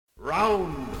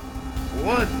Round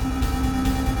 1.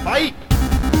 Fight!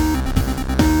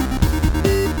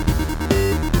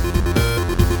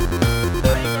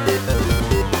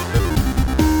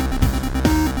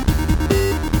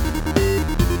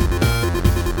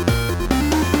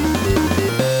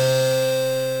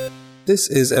 This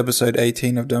is episode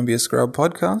 18 of Don't Be a Scrub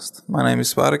podcast. My name is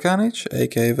Spider Carnage,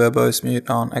 aka Verbose Mute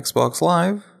on Xbox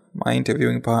Live. My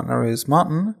interviewing partner is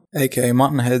Mutton, aka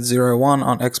Muttonhead01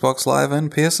 on Xbox Live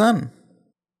and PSN.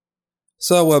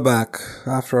 So we're back.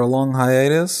 After a long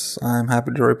hiatus, I'm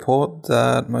happy to report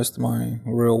that most of my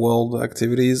real-world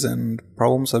activities and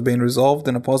problems have been resolved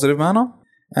in a positive manner,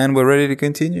 and we're ready to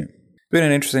continue. It's been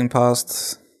an interesting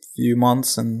past few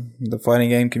months in the fighting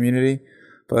game community,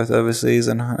 both overseas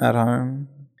and at home,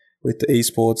 with the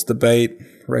esports debate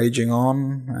raging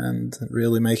on and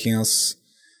really making us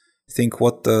think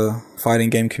what the fighting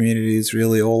game community is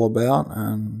really all about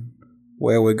and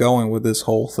where we're going with this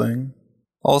whole thing.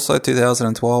 Also,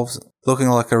 2012 's looking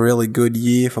like a really good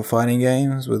year for fighting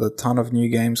games with a ton of new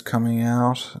games coming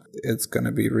out. It's going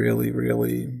to be really,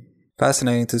 really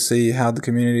fascinating to see how the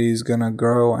community is going to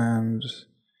grow and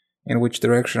in which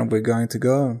direction we're going to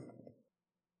go.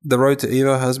 The road to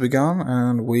EVO has begun,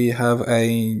 and we have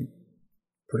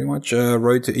pretty much a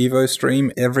road to EVO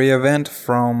stream every event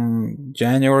from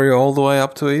January all the way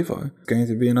up to EVO. It's going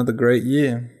to be another great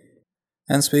year.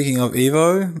 And speaking of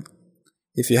EVO,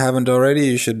 if you haven't already,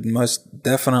 you should most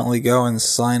definitely go and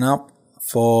sign up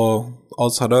for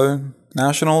Ozhado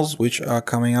Nationals, which are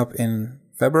coming up in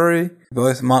February.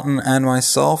 Both Mutton and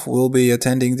myself will be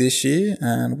attending this year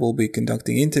and we'll be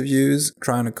conducting interviews,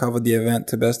 trying to cover the event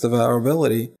to best of our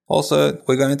ability. Also,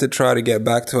 we're going to try to get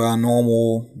back to our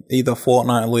normal, either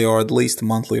fortnightly or at least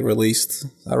monthly release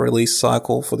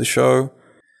cycle for the show.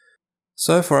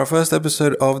 So for our first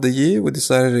episode of the year, we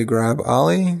decided to grab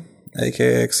Ali,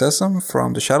 aka XSM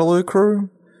from the Shadaloo crew,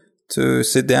 to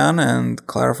sit down and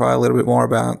clarify a little bit more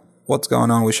about what's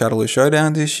going on with Shadaloo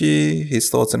Showdown this year, his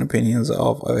thoughts and opinions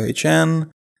of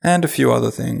OHN, and a few other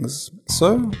things.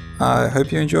 So, I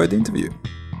hope you enjoyed the interview.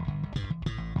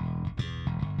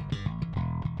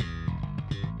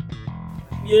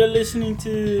 You're listening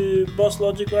to Boss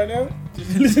Logic right now?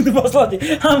 Listen to Boss Logic.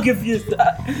 I'm confused.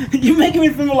 You're making me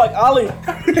feel like Ali.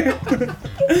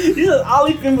 You said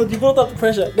Ali Fimble. You built up the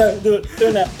pressure. Go, do it. Do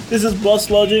it now. This is Boss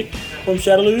Logic from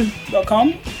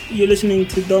Shadaloo.com. You're listening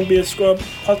to Don't Be a Scrub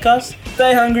podcast.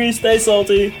 Stay hungry, stay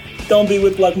salty. Don't be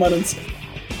with black muttons.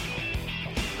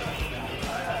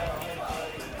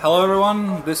 Hello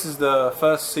everyone, this is the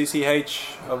first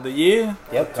CCH of the year,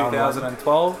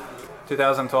 2012.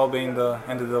 2012 being the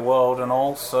end of the world and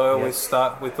all, so we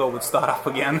thought we'd start up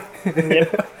again.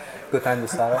 Yep. Good time to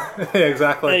start up. Yeah,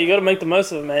 exactly. Yeah, you got to make the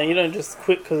most of it, man. You don't just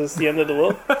quit because it's the end of the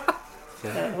world.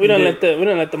 We don't let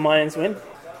the Mayans win.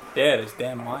 Yeah, those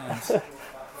damn Mayans.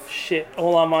 Shit,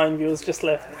 all our Mayan viewers just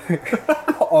left.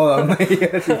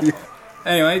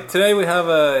 Anyway, today we have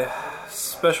a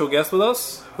special guest with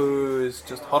us who is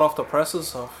just hot off the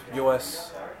presses of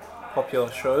US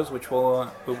popular shows, which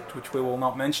we will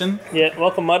not mention. Yeah,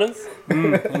 welcome, Muttons.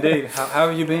 Indeed. How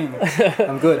have you been?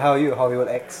 I'm good. How are you, Hollywood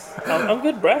X? I'm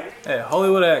good, bro. Yeah,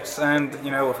 Hollywood X, and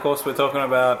of course, we're talking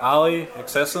about Ali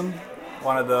XSM,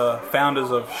 one of the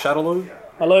founders of Shadaloo.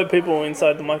 Hello, people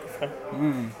inside the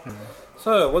microphone.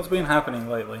 So, what's been happening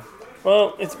lately?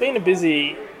 Well, it's been a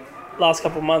busy last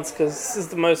couple of months because this is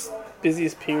the most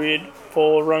busiest period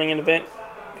for running an event.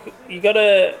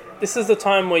 This is the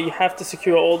time where you have to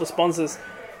secure all the sponsors.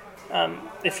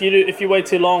 If you wait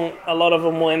too long, a lot of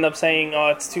them will end up saying, "Oh,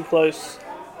 it's too close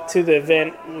to the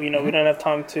event. We don't have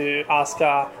time to ask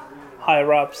our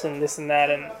higher ups and this and that."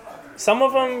 And some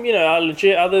of them, are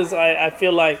legit. Others, I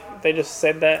feel like they just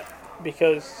said that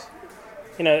because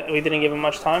we didn't give them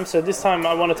much time. So this time,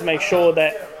 I wanted to make sure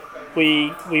that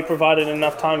we provided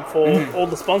enough time for all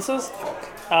the sponsors.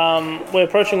 We're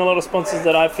approaching a lot of sponsors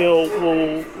that I feel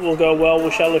will go well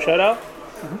with Shadaloo Showdown.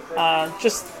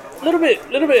 Just a little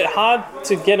bit hard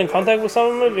to get in contact with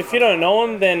some of them. If you don't know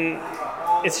them, then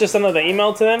it's just another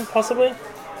email to them, possibly.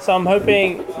 So I'm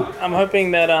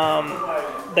hoping that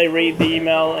they read the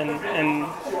email and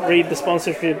read the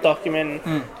sponsorship document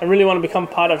and really want to become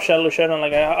part of Shadaloo Showdown.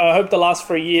 Like I hope the last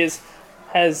 3 years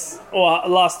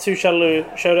last 2 Shadaloo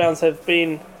Showdowns have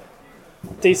been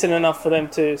decent enough for them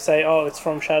to say, "Oh, it's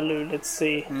from Shadaloo. Let's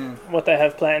see what they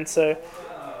have planned." So,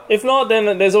 if not,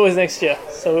 then there's always next year.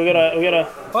 So we gotta.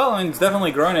 Well, it's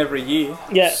definitely grown every year.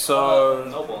 Yeah. So,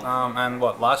 and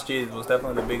last year was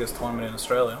definitely the biggest tournament in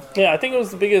Australia. Yeah, I think it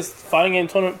was the biggest fighting game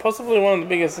tournament, possibly one of the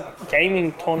biggest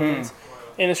gaming tournaments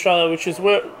in Australia, which is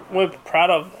we're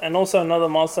proud of. And also another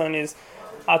milestone is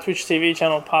our Twitch TV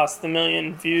channel passed 1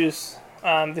 million views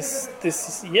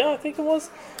this year, I think it was.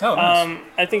 Oh, nice.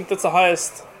 I think that's the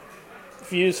highest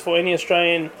views for any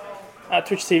Australian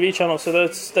Twitch TV channel. So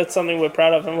that's something we're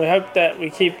proud of, and we hope that we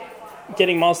keep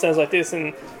getting milestones like this,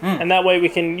 and that way we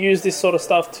can use this sort of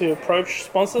stuff to approach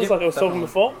sponsors, like I was talking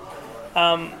before.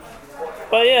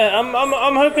 But yeah,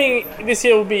 I'm hoping this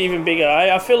year will be even bigger.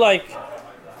 I feel like,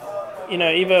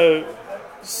 Evo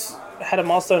had a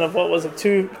milestone of, what was it,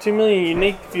 2 million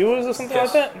unique viewers or something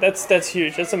like that. That's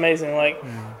huge. That's amazing. Like,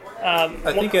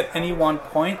 I think at any one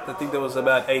point, I think there was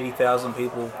about 80,000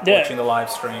 people watching the live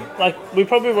stream. Like, we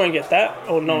probably won't get that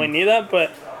or nowhere near that,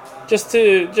 but just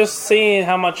seeing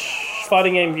how much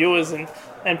fighting game viewers and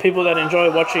people that enjoy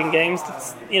watching games,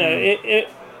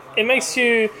 it makes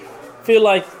you feel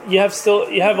like you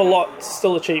have a lot to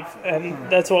still achieve, and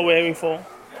that's what we're aiming for.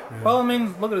 Well, I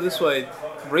mean, look at it this way.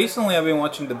 Recently, I've been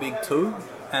watching the Big Two,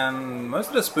 and most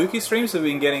of the spooky streams have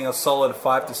been getting a solid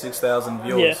 5,000 to 6,000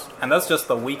 viewers, and that's just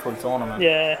the weekly tournament.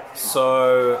 Yeah.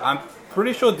 So I'm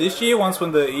pretty sure this year, when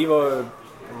the Evo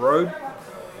Road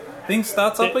thing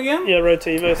starts up again. Yeah, Road to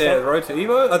Evo. Yeah, Road to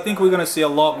Evo. I think we're going to see a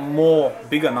lot more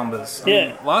bigger numbers. I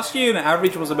mean, last year, the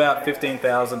average was about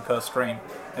 15,000 per stream.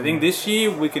 I think this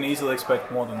year we can easily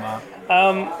expect more than that.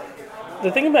 The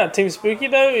thing about Team Spooky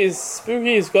though is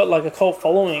Spooky's got like a cult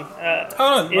following. Most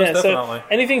definitely. So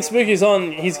anything Spooky's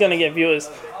on, he's gonna get viewers.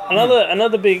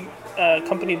 Another big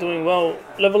company doing well,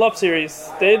 Level Up series.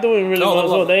 They're doing really well as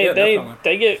well.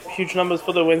 They get huge numbers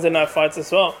for the Wednesday night fights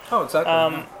as well. Oh,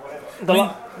 exactly.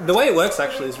 The way it works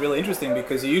actually is really interesting,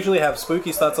 because you usually have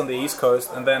Spooky starts on the East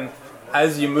Coast, and then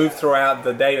as you move throughout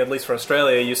the day, at least for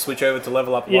Australia, you switch over to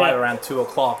Level Up Live around 2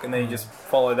 o'clock, and then you just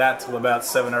follow that till about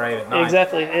 7 or 8 at night.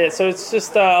 Exactly, yeah. So it's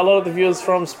just a lot of the viewers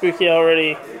from Spooky are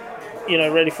already,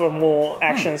 ready for more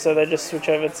action, so they just switch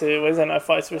over to Wednesday night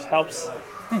fights, which helps.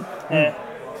 Yeah.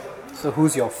 So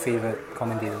who's your favorite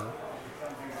commentator?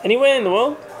 Anywhere in the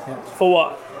world? Yeah. For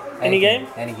what? Any game?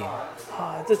 Any game.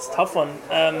 Oh, that's a tough one.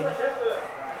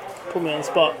 Put me on the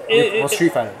spot.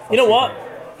 Street Fighter. You know what?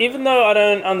 Even though I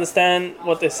don't understand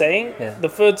what they're saying, the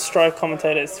Third Strike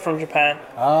commentators from Japan,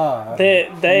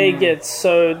 they get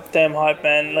so damn hype,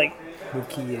 man. Like,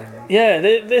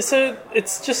 they're so.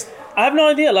 It's just, I have no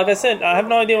idea. Like I said, I have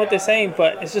no idea what they're saying,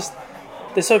 but it's just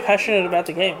they're so passionate about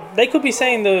the game. They could be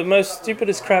saying the most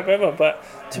stupidest crap ever, but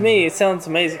to me, it sounds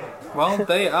amazing. Well,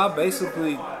 they are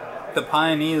basically the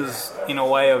pioneers in a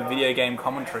way of video game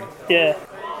commentary. Yeah.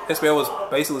 SBL was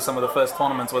basically some of the first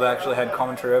tournaments where they actually had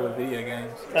commentary over video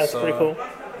games. That's pretty cool.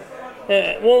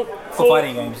 Yeah, well, for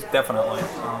fighting games, definitely.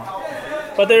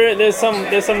 But there's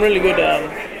some really good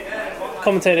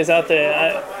commentators out there.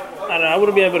 I don't know. I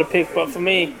wouldn't be able to pick, but for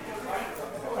me,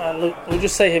 we'll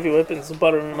just say Heavy Weapons and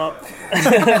butter them up.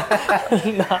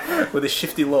 With a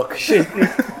shifty look.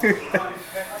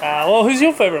 Well, who's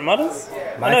your favorite, Mutters?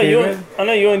 My favorite? I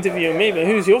know you're interviewing me, but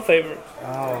who's your favorite?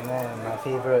 Oh man, my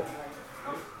favorite.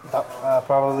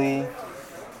 Probably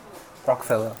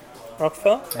Rockefeller.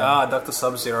 Rockefeller? Yeah. Dr.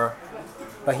 Sub-Zero.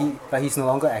 But he's no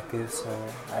longer active, so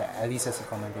at least as a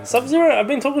commentator. Sub-Zero, I've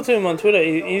been talking to him on Twitter.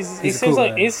 He seems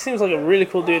like a really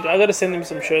cool dude. I gotta send him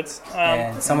some shirts.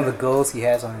 And some of the girls he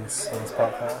has on his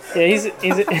podcast. Yeah, he's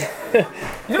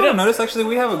You know what I noticed? Actually,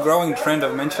 we have a growing trend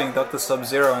of mentioning Dr.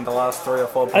 Sub-Zero in the last 3 or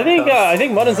 4 podcasts. I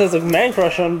think Muttons has a man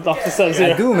crush on Dr.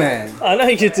 Sub-Zero. I do, man. I know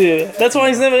you do. That's why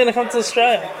he's never gonna come to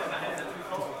Australia.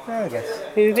 I guess.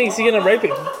 He thinks you're gonna rape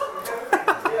him.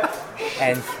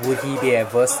 And would he be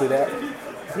averse to that?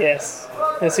 Yes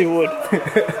he would.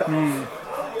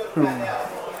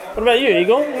 What about you,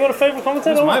 Eagle? You got a favourite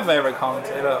commentator? Who's my favourite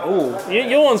commentator? Oh,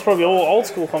 your one's probably all old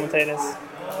school commentators.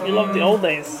 You love the old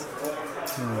days.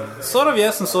 Sort of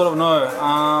yes and sort of no.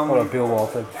 What about Bill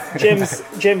Walton?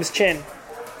 James Chen.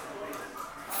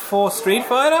 For Street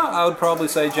Fighter, I would probably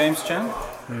say James Chen.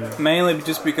 Mainly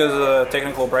just because of the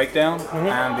technical breakdown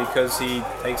and because he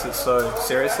takes it so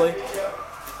seriously.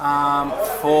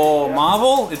 For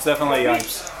Marvel, it's definitely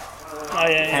Yipes. Oh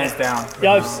yeah, hands down.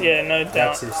 Yipes, yeah, no doubt.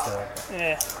 That's his stuff.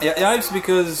 Yeah. Yipes,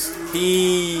 because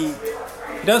he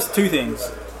does 2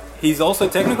 things. He's also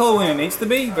technical when he needs to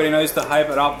be, but he knows to hype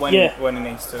it up when he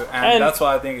needs to, and that's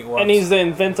why I think it works. And he's the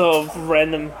inventor of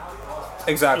random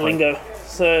lingo.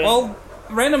 So well,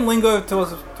 random lingo to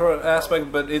an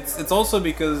aspect, but it's also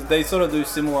because they sort of do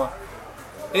similar.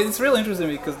 It's really interesting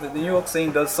because the New York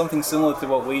scene does something similar to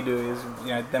what we do. Is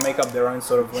they make up their own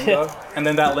sort of lingo, and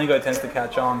then that lingo tends to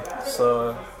catch on.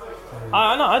 So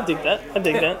I dig that. I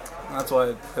dig that. That's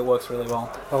why it works really well.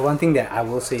 Well, one thing that I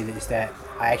will say is that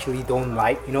I actually don't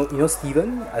like. You know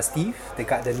Steven, Steve,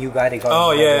 the new guy they got.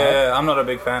 Oh yeah, I'm not a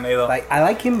big fan either. Like I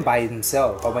like him by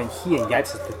himself, but when he and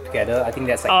Yipes are put together, I think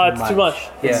that's like it's too much.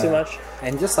 It's too much.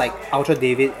 And just like Ultra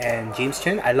David and James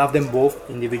Chen, I love them both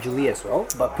individually as well,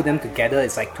 but put them together,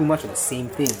 it's like too much of the same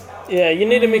thing. Yeah, you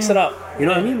need to mix it up. You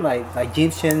know what I mean? Like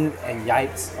James Chen and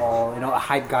Yipes, or a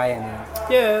hype guy and.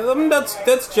 Yeah, I mean that's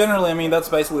generally. I mean that's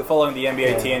basically following the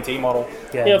NBA TNT model.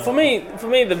 Yeah, for me,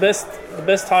 the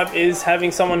best type is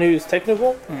having someone who's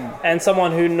technical and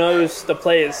someone who knows the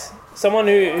players. Someone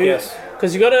who yes,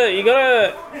 because you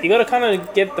gotta kind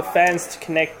of get the fans to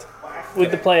connect with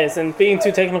the players, and being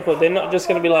too technical, they're not just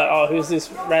gonna be like, oh, who's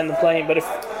this random playing? But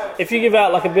if you give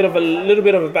out like a little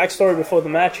bit of a backstory before the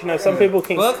match, some people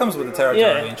can. Well, that comes with the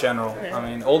territory in general. Yeah. I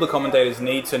mean, all the commentators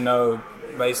need to know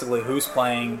basically who's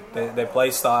playing, their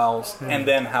play styles, and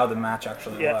then how the match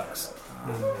actually works.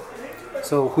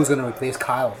 So who's gonna replace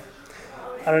Kyle?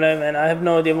 I don't know, man. I have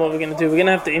no idea what we're gonna do. We're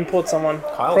gonna have to import someone.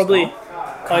 Kyle's probably. gone.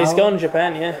 Oh, he's going to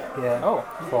Japan, yeah. Yeah. Oh,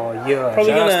 for a year.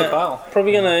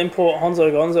 Probably gonna import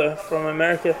Honzo Gonzo from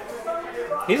America.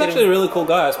 He's actually a really cool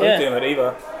guy. I spoke to him at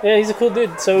EVA. Yeah, he's a cool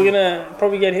dude. So we're gonna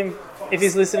probably get him if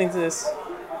he's listening to this.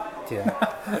 Yeah.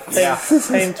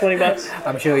 Pay him $20.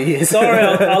 I'm sure he is. Sorry,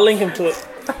 I'll link him to it.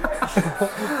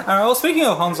 Well, speaking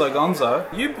of Honzo Gonzo,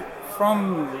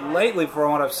 from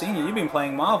what I've seen, you've been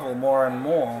playing Marvel more and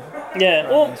more. Yeah,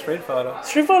 well, than Street Fighter.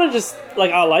 Street Fighter just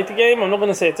I like the game. I'm not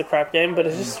gonna say it's a crap game, but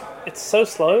it's so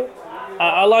slow.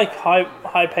 I like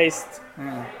high paced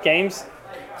games.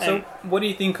 So, what do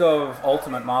you think of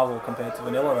Ultimate Marvel compared to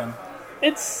Vanilla then?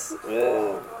 It's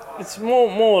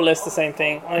more or less the same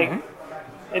thing.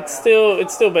 It's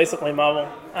still basically Marvel.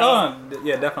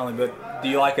 Yeah, definitely. But do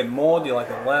you like it more? Do you like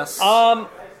it less?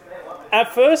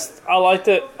 At first, I liked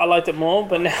it more,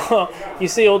 but now you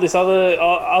see all this other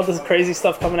crazy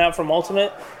stuff coming out from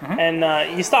Ultimate,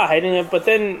 and you start hating it. But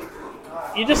then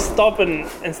you just stop and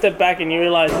step back, and you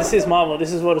realize this is Marvel.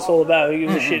 This is what it's all about. Who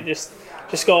gives a shit?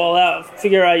 Just go all out.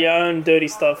 Figure out your own dirty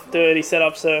stuff, dirty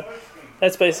setup. So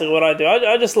that's basically what I do.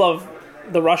 I just love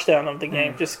the rushdown of the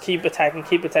game. Just keep attacking.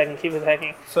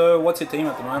 So what's your team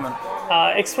at the moment?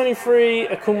 X23,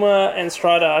 Akuma, and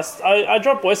Strider. I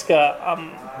dropped Wesker.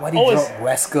 Why do you drop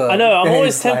Wesker? I know, I'm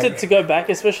always tempted to go back,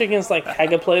 especially against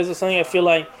Hager players or something. I feel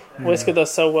like Wesker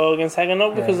does so well against Hager,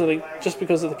 not because of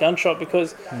the gunshot,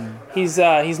 because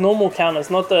his normal counters,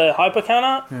 not the hyper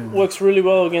counter, works really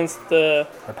well against the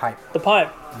pipe.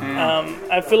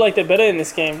 I feel like they're better in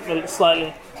this game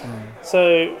slightly.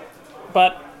 So,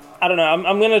 but I don't know.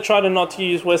 I'm going to try to not to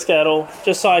use Wesker at all,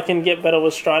 just so I can get better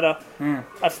with Strider.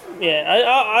 I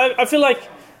feel like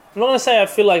I'm not going to say I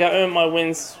feel like I earned my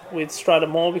wins with Strider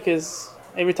more, because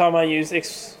every time I use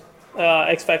X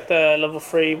Factor level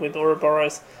 3 with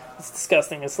Ouroboros, it's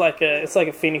disgusting. It's like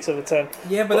a phoenix of its own.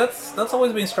 Yeah, but that's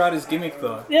always been Strider's gimmick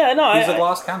though. Yeah, no, he's a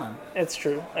glass cannon. It's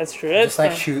true. Just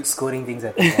like squirting things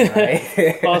at people,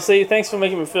 right? Oh, see, thanks for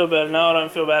making me feel better. No, I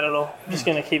don't feel bad at all. I'm just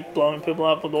gonna keep blowing people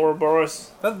up with Ouroboros.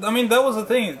 That was the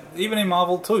thing. Even in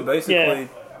Marvel 2, basically,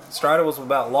 Strider was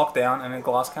about lockdown and a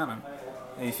glass cannon.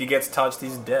 If he gets touched,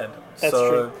 he's dead. That's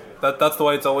true. That's the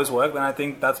way it's always worked, and I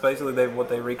think that's basically what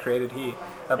they recreated here.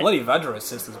 That bloody Vajra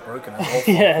assist is broken.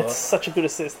 It's such a good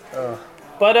assist.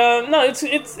 But no, it's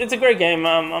a great game.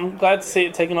 I'm glad to see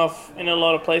it taken off in a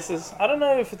lot of places. I don't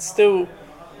know if it's still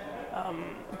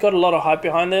got a lot of hype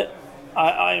behind it.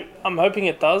 I'm hoping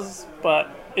it does, but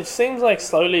it seems like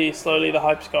slowly the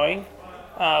hype's going.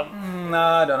 I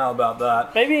don't know about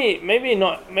that. Maybe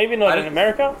not in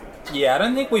America. Yeah, I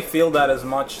don't think we feel that as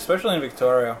much, especially in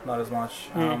Victoria, not as much.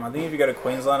 I think if you go to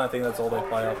Queensland, I think that's all they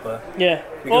play up there. Yeah.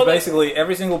 Because basically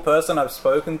every single person I've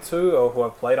spoken to or who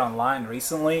I've played online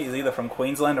recently is either from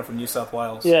Queensland or from New South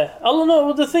Wales. Yeah. I don't know.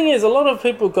 Well, the thing is, a lot of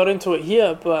people got into it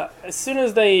here, but as soon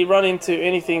as they run into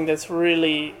anything that's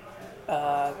really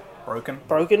broken.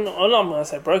 Well, not I'm going to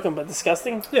say broken, but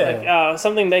disgusting. Yeah. Like,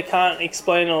 something they can't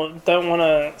explain or don't want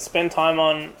to spend time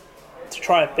on to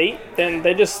try and beat, then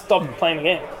they just stop playing the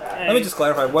game. Let me just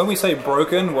clarify. When we say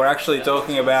broken, we're actually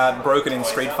talking about broken in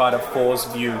Street Fighter 4's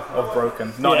view of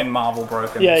broken, not in Marvel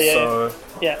broken. Yeah.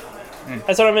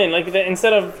 That's what I mean. Like,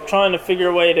 instead of trying to figure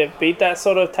a way to beat that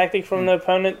sort of tactic from the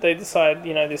opponent, they decide,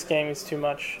 this game is too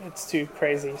much. It's too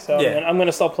crazy. So I'm going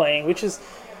to stop playing, which is,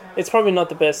 it's probably not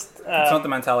the best. It's not the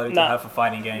mentality to have for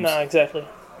fighting games. No, exactly.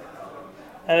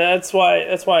 And that's why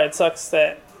it sucks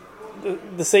that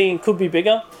the scene could be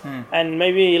bigger, and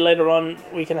maybe later on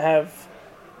we can have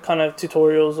kind of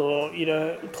tutorials or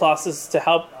classes to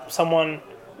help someone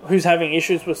who's having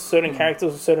issues with certain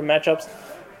characters or certain matchups.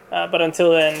 But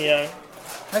until then,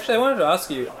 Actually, I wanted to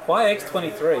ask you, why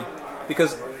X23?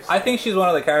 because I think she's one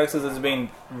of the characters that's been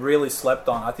really slept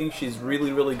on. I think she's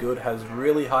really, really good, has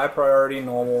really high priority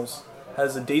normals,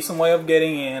 has a decent way of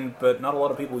getting in, but not a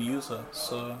lot of people use her.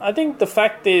 So I think the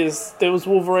fact is there was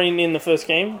Wolverine in the first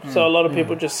game, so a lot of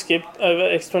people just skipped over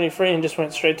X23 and just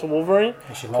went straight to Wolverine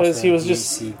because he was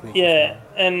just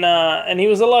and he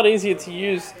was a lot easier to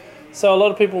use. So a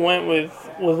lot of people went with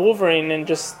Wolverine and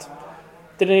just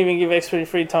didn't even give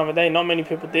X23 time of day. Not many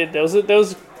people did. There was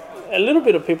a little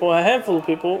bit of people, a handful of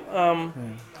people.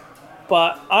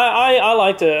 But I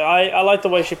liked her. I liked the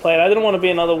way she played. I didn't want to be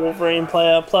another Wolverine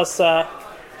player. Plus,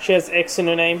 she has X in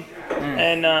her name.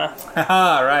 And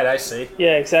right, I see.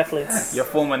 Yeah, exactly. Your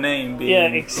former name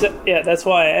being... Yeah, that's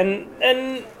why.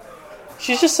 And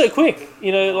she's just so quick.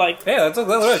 You know, like... Yeah, that's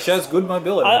right. She has good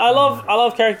mobility. I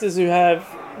love characters who have...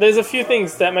 There's a few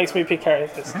things that makes me pick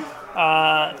characters.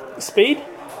 Speed,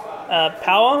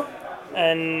 power,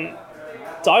 and...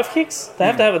 dive kicks? They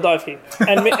have to have a dive kick.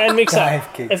 And mix up.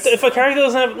 If a character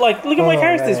doesn't have... Like, look at my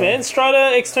characters, man.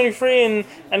 Strider, X23,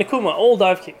 and Akuma. All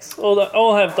dive kicks.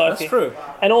 All have dive kicks. That's true.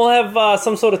 And all have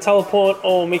some sort of teleport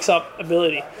or mix-up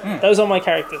ability. Those are my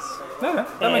characters. Yeah,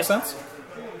 that makes sense.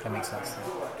 That makes sense.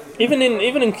 Even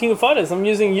in King of Fighters, I'm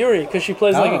using Yuri because she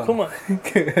plays like Akuma.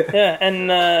 Yeah,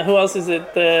 and who else is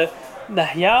it? The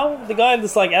Hyao, the guy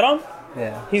that's like Adam?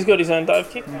 Yeah. He's got his own dive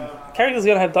kick. Character's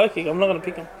got to have dive kick. I'm not going to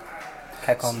pick him.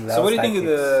 So what do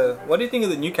you think of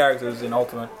the new characters in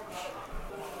Ultimate?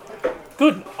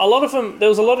 Good. A lot of them. There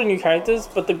was a lot of new characters,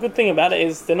 but the good thing about it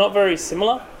is they're not very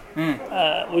similar.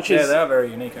 Which is they are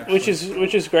very unique. Actually.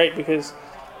 Which is great because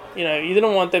you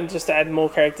didn't want them just to add more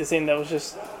characters in. That was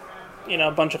just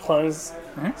a bunch of clones.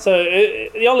 So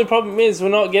the only problem is we're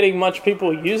not getting much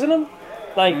people using them.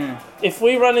 Like, if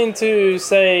we run into,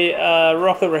 say,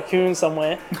 Rocket Raccoon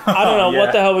somewhere, I don't know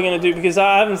what the hell we're going to do because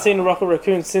I haven't seen a Rocket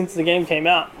Raccoon since the game came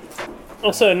out.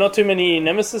 Also, not too many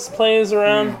Nemesis players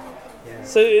around.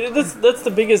 So that's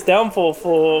the biggest downfall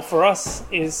for us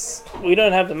is we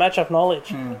don't have the matchup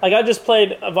knowledge. Like, I just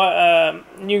played a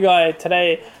new guy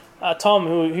today, Tom,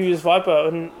 who used Viper,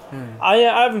 and I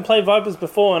haven't played Vipers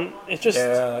before, and it's just...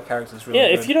 Yeah, that character's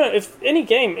really good. If any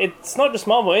game, it's not just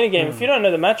Marvel, any game, if you don't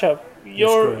know the matchup,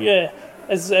 you're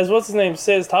as what's his name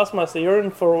says, Taskmaster, you're in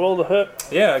for a world of hurt.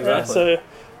 Yeah, exactly. Yeah, so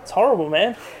it's horrible,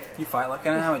 man. You fight like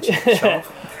an amateur.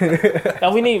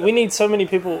 Now we need so many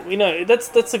people. That's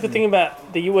the good thing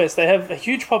about the US. They have a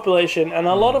huge population, and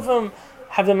a lot of them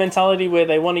have the mentality where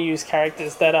they want to use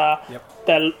characters that are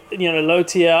low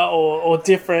tier or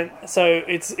different. So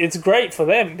it's great for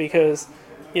them because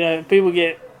people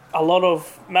get a lot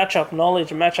of matchup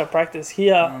knowledge and matchup practice.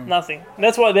 Here, nothing.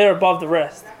 That's why they're above the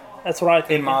rest. That's what I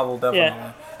think. In Marvel, definitely.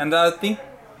 Yeah. And I think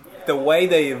the way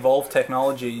they evolve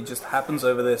technology just happens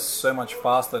over there so much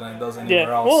faster than it does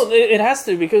anywhere else. Well, it has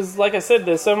to because, like I said,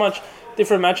 there's so much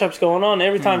different matchups going on.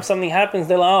 Every time something happens,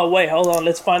 they're like, oh, wait, hold on,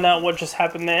 let's find out what just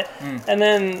happened there. And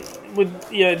then with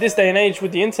this day and age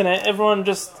with the internet, everyone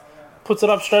just puts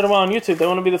it up straight away on YouTube. They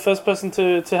want to be the first person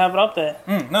to have it up there.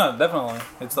 No, definitely.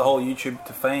 It's the whole YouTube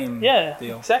to fame deal.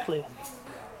 Yeah, exactly.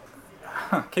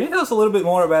 Can you tell us a little bit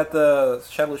more about the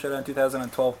Shadow Showdown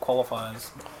 2012 qualifiers?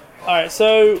 Alright,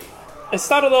 so it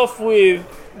started off with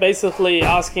basically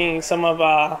asking some of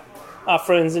our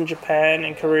friends in Japan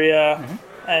and Korea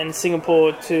and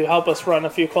Singapore to help us run a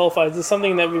few qualifiers. It's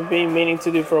something that we've been meaning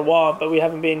to do for a while, but we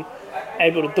haven't been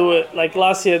able to do it. Like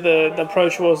last year, the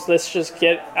approach was let's just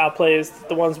get our players,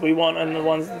 the ones we want and the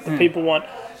ones that the people want.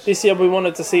 This year, we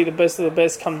wanted to see the best of the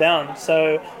best come down.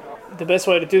 So the best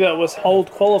way to do that was hold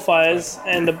qualifiers,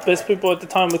 and the best people at the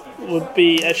time would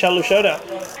be at Shadow Showdown.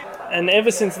 And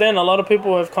ever since then, a lot of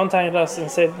people have contacted us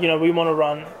and said, we want to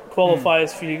run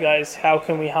qualifiers for you guys. How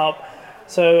can we help?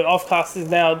 So Offcast is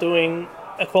now doing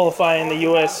a qualifier in the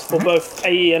US for both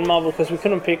AE and Marvel because we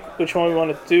couldn't pick which one we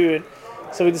wanted to do.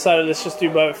 So we decided let's just do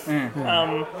both.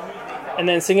 And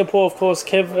then Singapore, of course,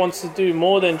 Kev wants to do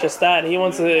more than just that. He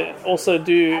wants to also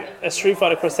do a Street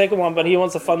Fighter Cross Tekken one, but he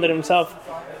wants to fund it himself.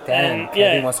 Damn,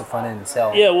 Kevin wants to fund it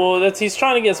himself. Yeah, well, he's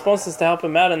trying to get sponsors to help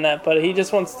him out in that, but he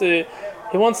just wants to...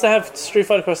 He wants to have Street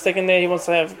Fighter Cross Tekken there. He wants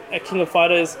to have a King of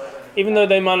Fighters. Even though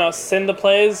they might not send the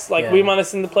players, we might not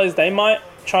send the players, they might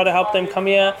try to help them come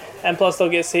here, and plus they'll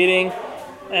get seating.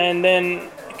 And then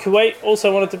Kuwait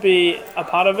also wanted to be a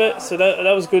part of it, so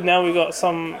that was good. Now we got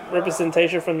some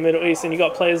representation from the Middle East, and you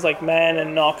got players like Man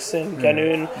and Nox and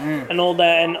Ganoon and all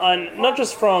that, and not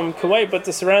just from Kuwait, but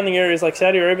the surrounding areas like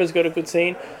Saudi Arabia's got a good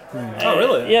scene. Oh,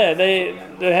 really? Yeah, they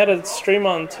had a stream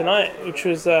on tonight, which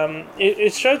was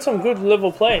it showed some good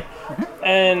level play,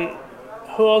 and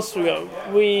who else we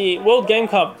got? World Game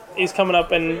Cup is coming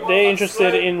up, and they're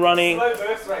interested in running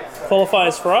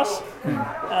qualifiers for us.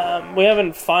 We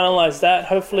haven't finalised that.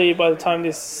 Hopefully, by the time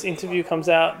this interview comes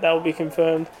out, that will be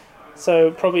confirmed.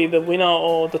 So probably the winner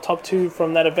or the top 2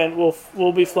 from that event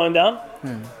will be flown down.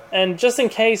 And just in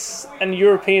case an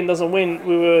European doesn't win,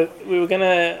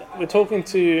 we're talking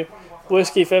to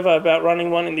Worst Geef Ever about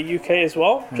running one in the UK as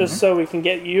well, just so we can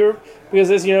get Europe. Because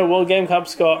as you know, World Game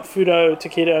Cup's got Fudo,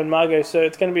 Takedo, and Margo, so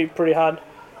it's going to be pretty hard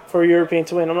for a European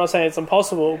to win. I'm not saying it's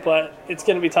impossible, but it's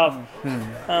going to be tough.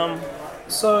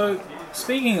 So,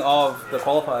 speaking of the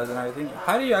qualifiers and everything,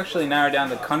 how do you actually narrow down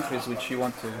the countries which you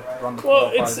want to run the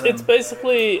qualifiers in? It's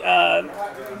basically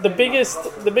the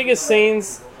biggest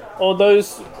scenes, or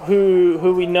those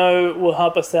who we know will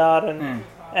help us out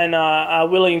and are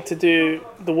willing to do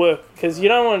the work. Because you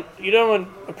don't want to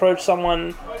approach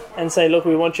someone and say, look,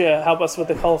 we want you to help us with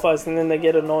the qualifiers, and then they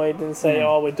get annoyed and say,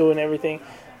 oh, we're doing everything.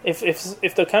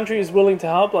 If the country is willing to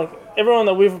help, like everyone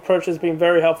that we've approached has been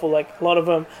very helpful. Like a lot of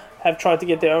them have tried to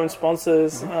get their own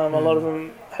sponsors. A lot of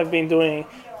them have been doing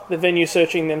the venue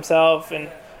searching themselves and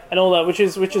all that, which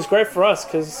is great for us,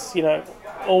 because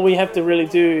all we have to really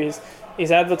do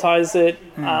is advertise it,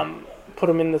 put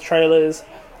them in the trailers,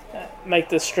 make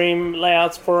the stream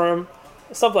layouts for them,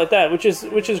 stuff like that, which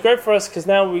is great for us, because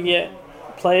now we get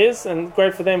players, and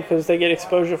great for them because they get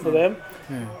exposure for them.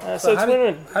 So it's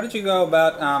win-win. How did you go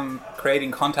about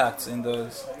creating contacts in the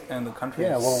countries?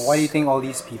 Yeah, well, why do you think all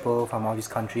these people from all these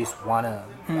countries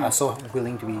are so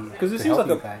willing to be? Because it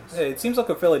seems like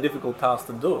a fairly difficult task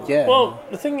to do. Yeah. Well,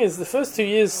 the thing is, the first 2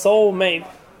 years, Sol made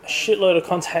a shitload of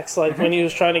contacts, like when he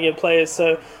was trying to get players.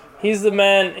 So he's the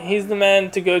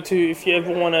man to go to if you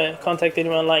ever want to contact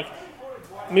anyone. Like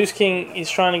Moose King is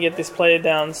trying to get this player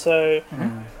down, so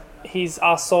he's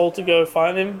asked Sol to go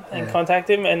find him and contact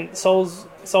him, and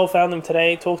Sol found him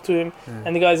today, talked to him,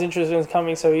 and the guy's interested in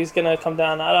coming, so he's going to come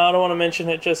down. I don't want to mention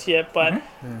it just yet, but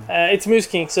it's Moose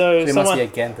King, so it someone...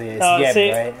 must be a gameplay. It's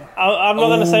Yen, right? I'm not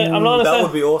going to say... That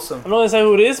would be awesome. I'm not going to say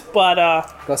who it is, but...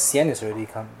 because Sien is already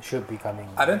should be coming.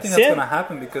 I don't think that's going to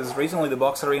happen, because recently the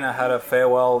Box Arena had a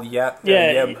farewell Yeb.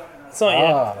 It's not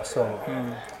yet. So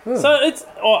it's...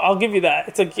 Oh, I'll give you that.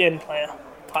 It's a Gen player.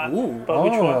 But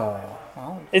which one?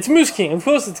 It's Moose King, of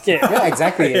course it's Gen. Yeah,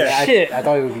 exactly. Shit. I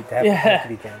thought it would be that. Have to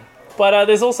be Gen. But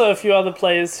there's also a few other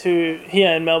players who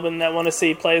here in Melbourne that want to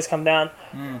see players come down,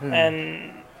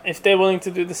 and if they're willing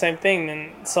to do the same thing,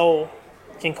 then Sol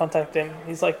can contact them.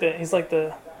 He's like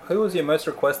the. Who was your most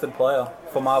requested player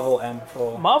for Marvel and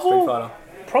for Marvel? Street Fighter?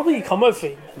 Probably Combo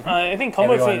Fiend. I think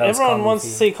Everyone wants to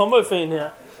see Combo Fiend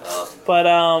here, but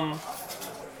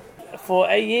for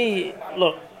AE,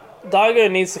 look. Daigo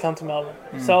needs to come to Melbourne.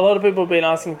 So a lot of people have been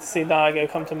asking to see Daigo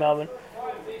come to Melbourne.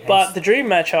 But the dream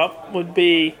matchup would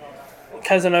be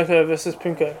Kazunoko versus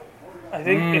Punko. I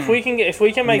think if we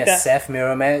can make that Seth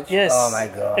mirror match. Yes. Oh my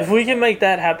god. If we can make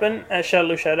that happen at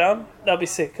Shadowloo Showdown, that'll be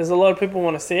sick, because a lot of people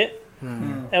want to see it.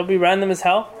 It'll be random as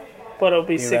hell, but it'll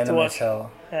be sick to watch.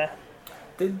 Yeah.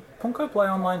 Did Punko play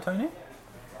online, Tony?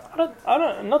 I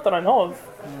don't. Not that I know of.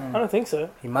 I don't think so.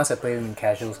 He must have played in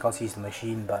casuals because he's the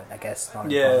machine, but I guess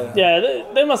not. Yeah. Yeah,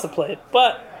 they must have played.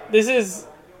 But this is.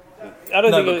 I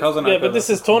don't think. But this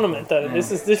is tournament though.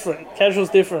 This is different. Casual's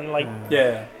different. Like.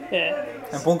 Yeah. Yeah.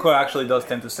 And Punko actually does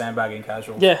tend to sandbag in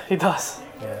casuals. Yeah, he does.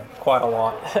 Yeah. Quite a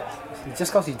lot. It's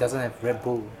just because he doesn't have Red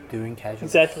Bull during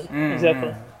casuals. Exactly.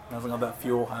 Exactly. Doesn't got that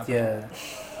fuel happening. Yeah.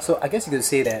 So I guess you could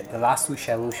say that the last 2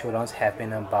 Shadowloo Showdowns have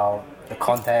been about the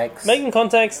contacts. Making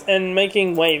contacts and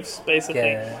making waves,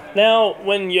 basically. Yeah. Now,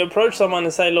 when you approach someone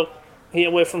and say, look, here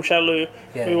we're from Shadowloo,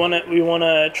 we want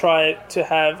to try to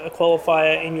have a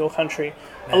qualifier in your country.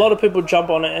 A lot of people jump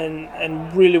on it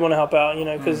and really want to help out,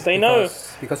 because they know...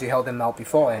 Because you helped them out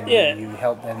before and you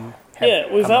helped them...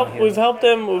 We've helped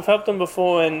them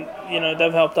before, and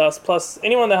they've helped us. Plus,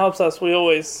 anyone that helps us, we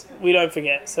don't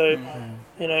forget. So,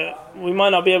 we might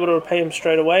not be able to repay them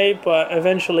straight away, but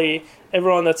eventually,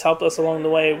 everyone that's helped us along the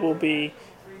way will be,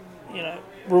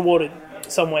 rewarded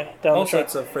some way down the track. Also,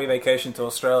 it's a free vacation to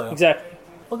Australia. Exactly.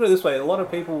 Look at it this way: a lot of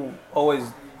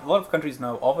countries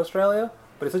know of Australia,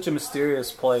 but it's such a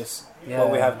mysterious place. Yeah.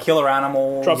 Where we have killer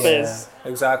animals. Drop bears.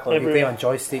 Exactly. We play on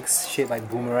joysticks, shit like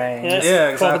boomerangs. Yes. Yeah,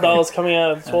 exactly. Crocodiles coming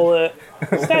out of the toilet.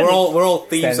 We're all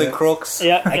thieves and crooks.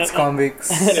 Yeah.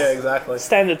 Ex-convicts. Yeah, exactly.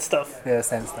 Standard stuff. Yeah,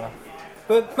 standard stuff.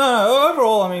 But no,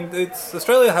 overall, I mean,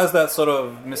 Australia has that sort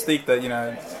of mystique that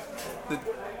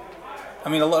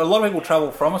a lot of people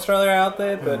travel from Australia out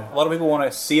there, but a lot of people want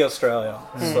to see Australia.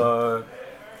 So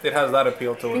it has that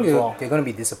appeal to I it think as well. they're going to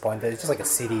be disappointed. It's just like a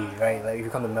city, right? Like if you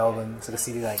come to Melbourne, it's like a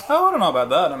city like... Oh, I don't know about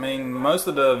that. I mean, most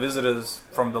of the visitors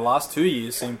from the last 2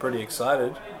 years seem pretty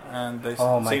excited, and they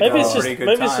Oh my seem God. to Maybe have it's a just pretty good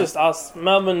maybe time. it's just us.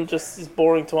 Melbourne just is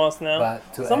boring to us now.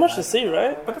 But There's not much to see,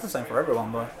 right? But that's the same for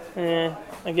everyone, though. Yeah,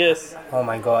 I guess. Oh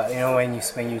my God! You know when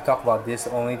you talk about this,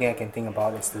 the only thing I can think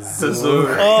about is the zoo. The zoo.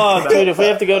 Oh, dude, if we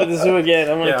have to go to the zoo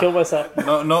again, I'm gonna Yeah. kill myself.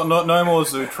 No more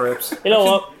zoo trips. You know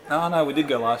what? No, we did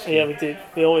go last Yeah, year. we did.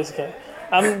 We always go.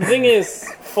 The thing is,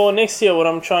 for next year, what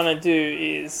I'm trying to do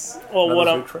is, or what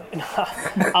Another I'm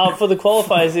zoo trip? for the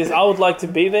qualifiers is, I would like to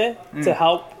be there to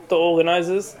help the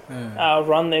organizers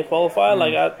run their qualifier.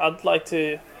 Like I'd like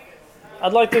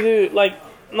to do like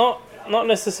not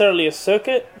necessarily a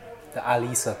circuit, The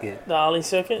Ali circuit. the Ali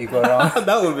circuit. You go around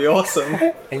That would be awesome.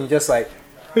 and you just like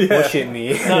bullshit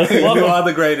me. No, You are welcome,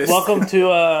 the greatest. welcome to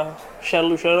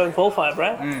Shadaloo Showdown qualifier,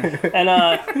 bro. And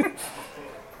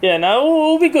yeah, no,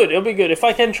 it'll be good. It'll be good if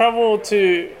I can travel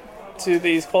to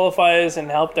these qualifiers and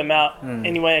help them out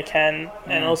any way I can,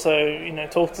 and also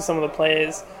talk to some of the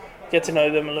players, get to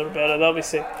know them a little better. That'll be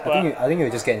sick. But, I think you'll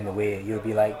just get in the way. You'll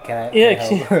be like, can I? yeah.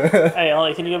 Can I help? Hey,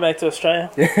 Ollie, can you go back to Australia?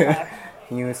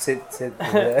 Can you sit over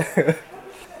there?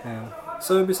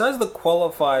 So besides the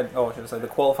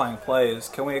qualifying players,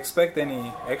 can we expect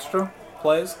any extra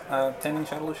players attending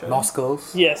Shadaloo Show? Lost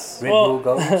girls. Yes. Red Bull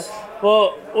girls.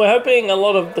 Well, we're hoping a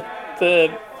lot of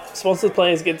the sponsored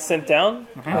players get sent down.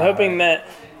 We're hoping that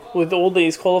with all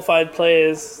these qualified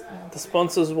players, the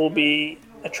sponsors will be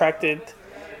attracted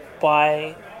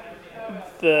by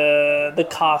the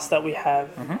cast that we have.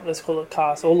 Let's call it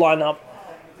cast or lineup.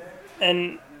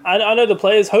 And I know the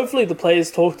players. Hopefully, the players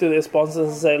talk to their sponsors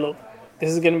and say, "Look, this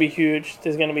is going to be huge.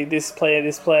 There's going to be this player.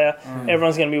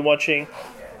 Everyone's going to be watching.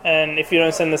 And if you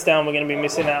don't send this down, we're going to be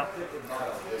missing out."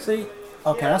 See,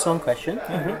 Oh, can I ask one question?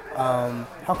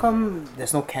 How come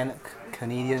there's no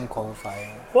Canadian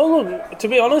qualifier? Well, look, to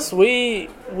be honest, we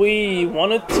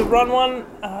wanted to run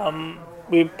one.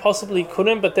 We possibly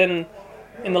couldn't, but then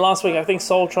in the last week, I think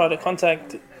Sol tried to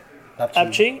contact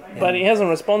Abchi, but he hasn't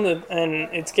responded, and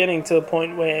it's getting to the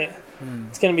point where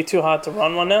it's going to be too hard to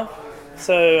run one now.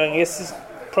 So I guess it's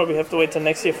probably have to wait till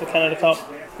next year for Canada Cup.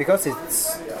 Because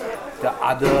it's the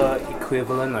other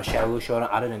equivalent of Shadaloo Showdown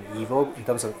other than Evo in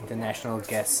terms of international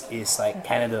guests is like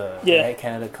Canada, Yeah. right?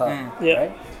 Canada Cup, Yeah.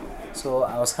 right? So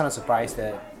I was kind of surprised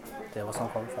that there was no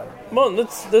qualifier. Well,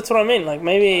 that's what I mean. Like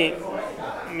maybe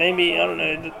I don't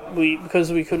know.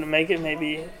 Because we couldn't make it,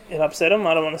 maybe it upset him.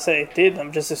 I don't want to say it did.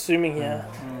 I'm just assuming here.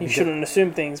 You shouldn't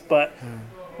assume things, but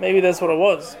maybe that's what it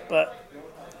was. But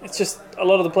it's just a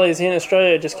lot of the players here in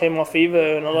Australia just came off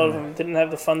Evo, and a lot of them didn't have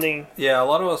the funding. yeah, a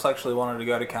lot of us actually wanted to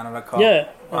go to Canada Cup. Yeah,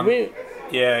 and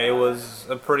Yeah, it was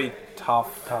a pretty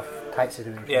tough. Tight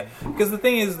situation. Yeah, because the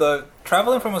thing is, though,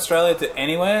 traveling from Australia to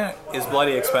anywhere is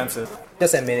bloody expensive.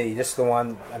 Just admit it. You just don't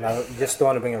want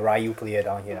to bring a Ryu player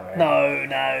down here, right? No.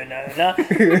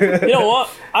 You know what?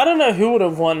 I don't know who would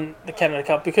have won the Canada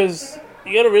Cup, because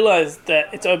you got to realize that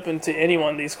it's open to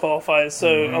anyone, these qualifiers. So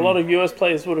a lot of US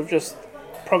players would have just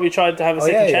probably tried to have a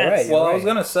second yeah, chance. right. Well, I right. was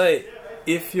gonna say,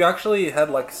 if you actually had,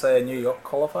 like, say, a New York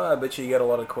qualifier, I bet you get a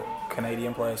lot of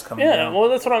Canadian players coming Yeah, down. well,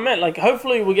 that's what I meant. Like,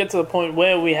 hopefully we get to the point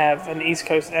where we have an East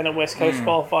Coast and a West Coast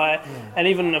qualifier, and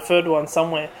even a third one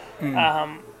somewhere.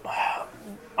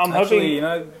 I'm Actually,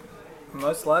 hoping...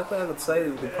 most likely I would say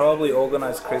we could probably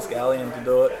organise Chris Gallion to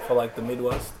do it for, like, the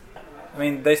Midwest. I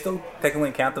mean, they still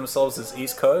technically count themselves as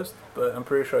East Coast, but I'm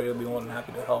pretty sure you'll be more than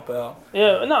happy to help out.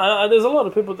 Yeah, no, there's a lot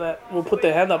of people that will put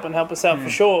their hand up and help us out for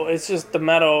sure. It's just a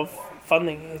matter of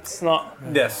funding. It's not...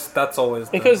 Yes, that's always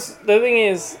Because the thing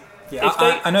is... Yeah, if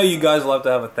they... I know you guys love to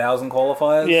have 1,000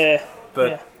 qualifiers. Yeah. But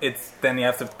yeah. it's then you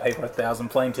have to pay for 1,000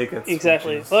 plane tickets.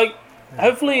 Exactly. which is- Like,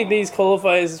 hopefully these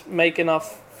qualifiers make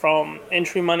enough from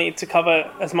entry money to cover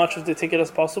as much of the ticket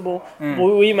as possible.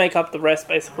 We make up the rest,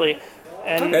 basically.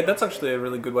 And okay, that's actually a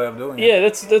really good way of doing it. yeah,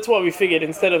 that's what we figured.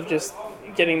 Instead of just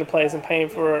getting the players and paying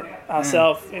for it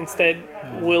ourselves, instead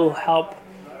we'll help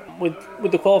with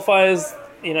the qualifiers.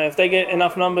 You know, if they get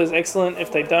enough numbers, excellent.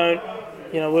 If they don't,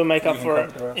 we'll make up can for cover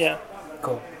it. the rest. Yeah.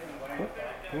 Cool.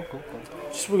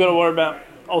 Just we got to worry about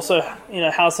also,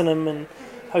 housing them and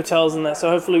hotels and that. So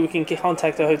hopefully we can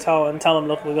contact the hotel and tell them,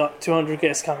 look, we got 200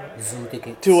 guests coming Zoo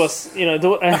tickets. to us.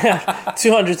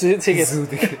 200 tickets. Zoo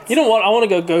tickets. You know what? I want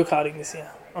to go karting this year.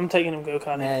 I'm taking them go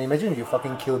karting. Man, imagine if you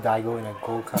fucking kill Daigo in a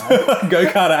go-kart.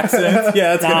 Go-kart accident.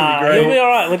 Yeah, that's Nah, going to be you'll be great.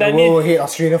 alright with that We'll new. hate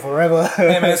Australia forever.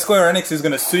 Hey, man, Square Enix is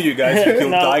going to sue you guys if you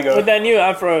killed No, Daigo. with that new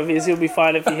Afro of his, he'll be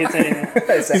fine if he hits anything.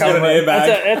 It's a He's got an helmet.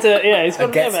 airbag. Yeah, he's A got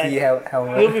an Gatsby airbag.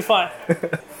 helmet. He'll be fine.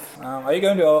 Are you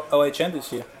going to OHN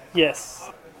this year? Yes.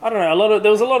 I don't know.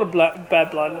 There was a lot of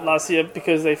bad blood last year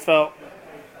because they felt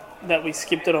that we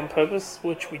skipped it on purpose,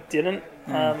 which we didn't.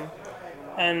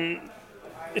 And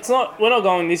it's not. We're not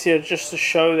going this year just to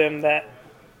show them that,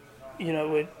 you know,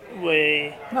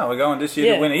 we're going this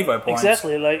year to win Evo points.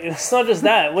 Exactly. Like, it's not just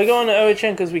that. We're going to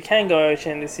OHN because we can go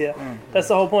OHN this year. That's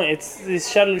the whole point. This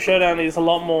Shadow Showdown is a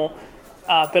lot more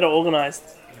better organized.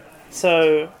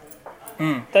 So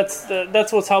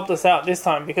that's what's helped us out this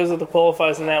time because of the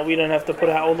qualifiers and that we don't have to put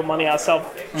out all the money ourselves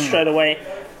straight away.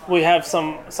 We have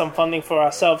some funding for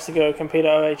ourselves to go compete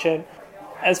at OHN.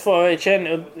 As for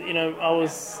OHN, you know, I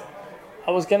was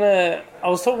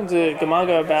talking to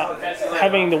Gamago about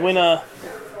having the winner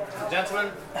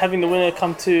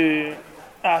come to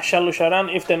Shuttle Showdown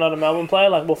if they're not a Melbourne player.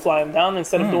 Like, we'll fly them down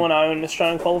instead of doing our own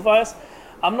Australian qualifiers.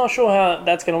 I'm not sure how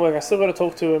that's going to work. I still got to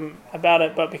talk to him about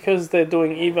it, but because they're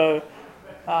doing Evo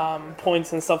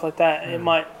points and stuff like that, it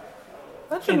might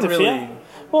interfere. Really,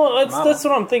 well, that's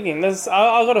what I'm thinking.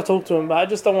 I got to talk to him, but I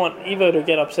just don't want Evo to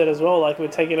get upset as well, like we're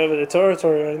taking over the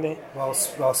territory or anything. Well,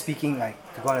 speaking, like,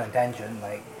 to go on a tangent,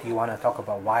 like, do you want to talk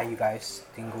about why you guys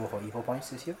didn't go for Evo points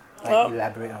this year? Like,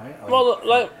 elaborate on it? Well,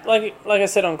 like I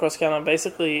said on Cross Counter,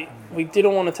 basically, we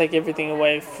didn't want to take everything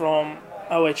away from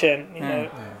OHN. You know,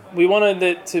 we wanted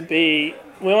it to be.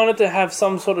 We wanted to have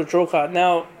some sort of draw card.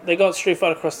 Now they got Street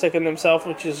Fighter Cross Tekken themselves,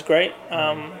 which is great.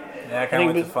 I can't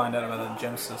wait to find out about the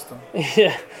gem system.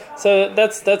 Yeah, so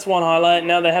that's one highlight.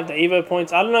 Now they have the Evo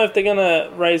points. I don't know if they're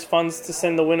gonna raise funds to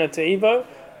send the winner to Evo.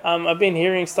 I've been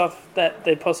hearing stuff that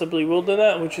they possibly will do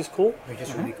that, which is cool. Which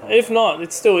is really cool. If not,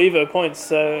 it's still Evo points,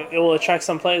 so it will attract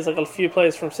some players. Like a few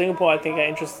players from Singapore, I think are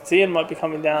interested to see and might be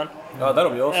coming down. Oh,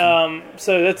 that'll be awesome.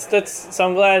 So so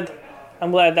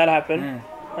I'm glad that happened.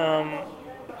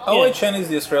 OHN is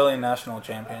the Australian National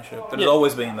Championship. There's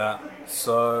always been that.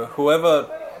 So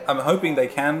I'm hoping they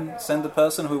can send the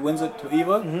person who wins it to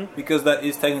Evo because that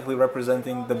is technically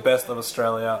representing the best of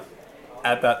Australia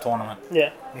at that tournament.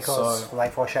 Yeah. Because,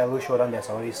 like, for Shadow Showdown, there's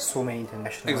already so many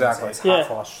internationals. Exactly. It's hard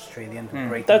for Australian to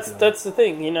break That's into. the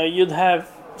thing. You know, you'd have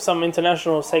some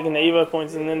internationals taking the Evo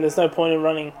points, and then there's no point in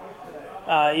running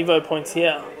Evo points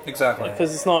here. Exactly.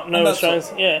 Because it's not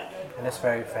Australians. And that's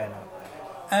very fair now.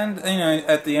 And, you know,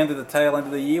 at the end of the tail end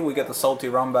of the year, we get the salty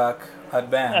run back at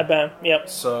BAM. At BAM, yep.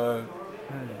 So,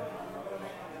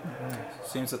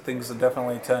 seems that things are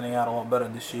definitely turning out a lot better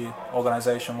this year,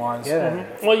 organisation-wise. Yeah.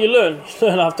 Well, you learn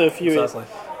after a few Exactly.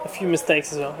 a few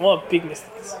mistakes as well. Well, big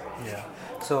mistakes. Yeah.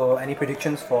 So, any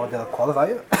predictions for the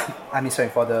qualifier?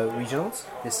 For the regionals?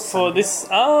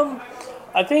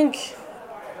 I think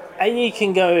AE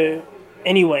can go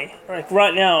anyway. Like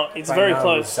right now, it's very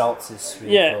close. Results is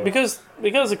really close.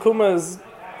 because Akuma's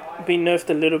been nerfed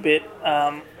a little bit.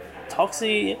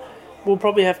 Toxie will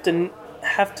probably have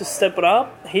to step it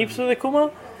up heaps with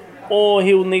Akuma, or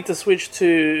he will need to switch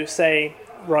to, say,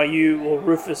 Ryu or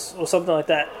Rufus or something like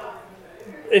that.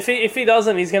 If he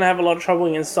doesn't, he's going to have a lot of trouble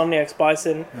against Somniac's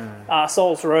Bison,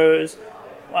 Soul's Rose,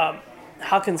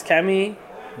 Huckins Cammy.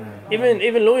 Even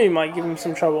Louis might give him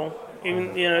some trouble.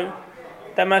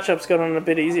 That matchup's gotten a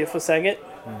bit easier for Sagat.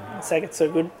 Sagat's so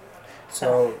good.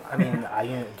 So,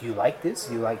 do you like this?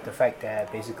 Do you like the fact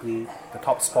that basically the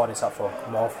top spot is up for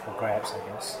grabs, I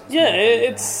guess?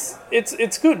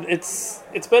 It's good.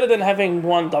 It's better than having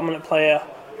one dominant player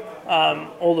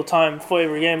all the time for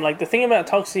every game. Like, the thing about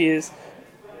Toxie is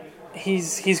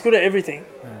he's good at everything.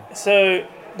 So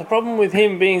the problem with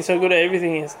him being so good at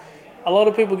everything is a lot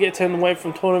of people get turned away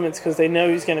from tournaments because they know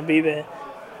he's going to be there.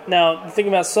 Now, the thing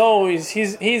about Soul is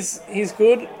he's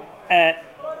good at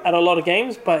a lot of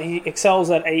games, but he excels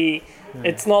at AE.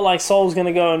 It's not like Soul's going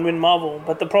to go and win Marvel,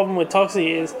 but the problem with Toxie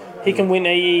is he can win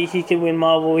AE, he can win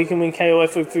Marvel, he can win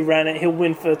KOF if we ran it, he'll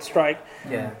win First Strike.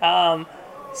 Yeah.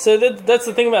 So that's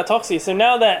the thing about Toxie. So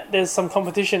now that there's some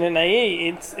competition in AE,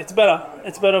 it's better.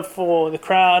 It's better for the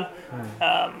crowd.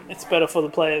 It's better for the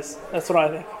players. That's what I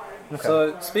think. Okay.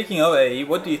 So, speaking of AE,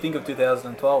 what do you think of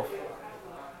 2012?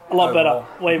 A lot better.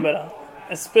 Way better.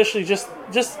 Especially just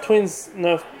Twins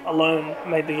nerf alone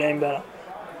made the game better.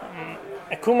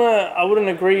 Akuma, I wouldn't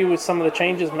agree with some of the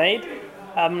changes made.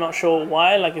 I'm not sure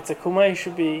why. Like, it's Akuma, he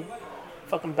should be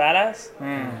fucking badass.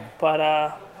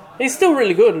 But he's still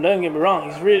really good, and don't get me wrong.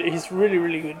 He's really,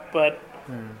 really good. But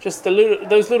just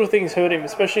those little things hurt him,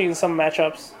 especially in some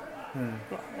matchups.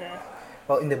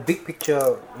 Well, in the big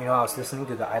picture, I was listening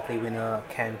to the iPlay Winner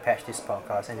Can Patch This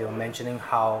podcast, and they were mentioning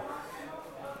how,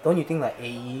 don't you think like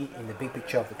AE in the big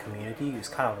picture of the community is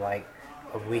kind of like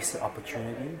a wasted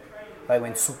opportunity? Like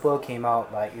when Super came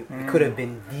out, like it could have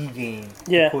been the game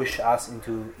to push us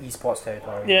into esports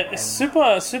territory. Yeah, and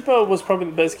Super was probably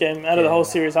the best game out of the whole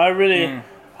series. I really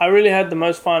had the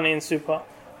most fun in Super.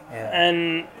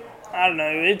 and I don't know.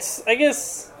 It's I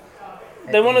guess.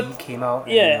 And They wanted AE came out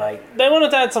and they wanted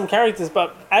to add some characters,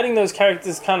 but adding those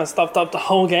characters kind of stuffed up the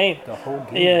whole game. the whole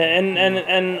game. Yeah,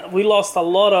 and we lost a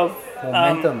lot of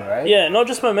Momentum, right? Yeah, not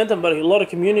just momentum, but a lot of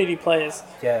community players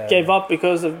Yeah. gave up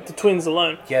because of the twins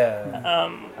alone. Yeah.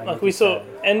 Like we saw,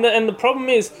 and the problem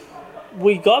is,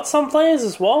 we got some players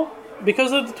as well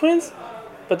because of the twins,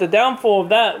 but the downfall of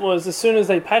that was as soon as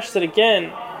they patched it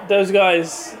again, those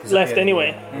guys left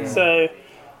anyway. So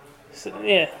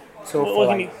yeah. So What for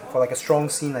can like, for like a strong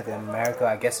scene like in America,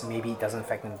 I guess maybe it doesn't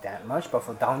affect them that much. But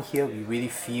for down here, we really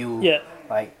feel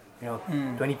like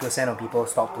 20% of people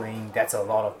stop playing. That's a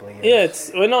lot of players.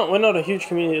 Yeah, we're not a huge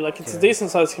community. Like it's a decent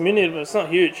sized community, but it's not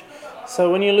huge.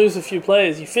 So when you lose a few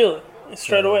players, you feel it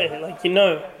straight away. Like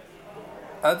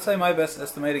I'd say my best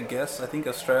estimated guess, I think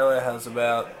Australia has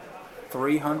about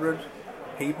 300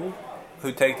 people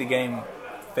who take the game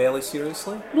fairly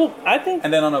seriously. Look, I think.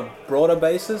 And then on a broader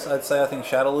basis, I'd say I think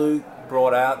Shadaloo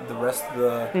brought out the rest of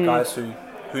the guys who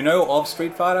know of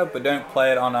Street Fighter but don't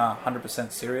play it on a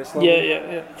 100% serious level.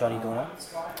 Yeah. Johnny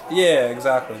Donuts. Yeah,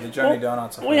 exactly. The Johnny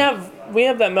Donuts. We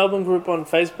have that Melbourne group on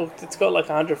Facebook that's got like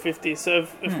 150. So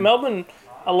if Melbourne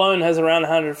alone has around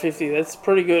 150, that's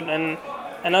pretty good.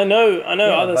 And I know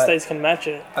other states can match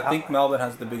it. I think Melbourne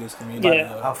has the biggest community.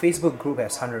 Yeah. Our Facebook group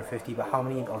has 150, but how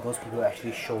many of those people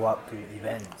actually show up to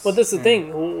events? Well, that's the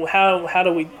thing. How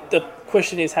do we? The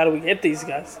question is, how do we get these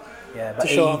guys? Yeah, but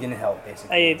show AE up? didn't help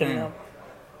basically. AE didn't help.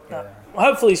 Yeah. Well,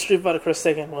 hopefully, Street Fighter Cross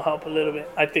Tekken will help a little bit.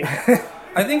 I think.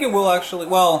 I think it will actually.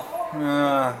 Well,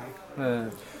 yeah.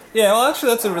 Well, actually,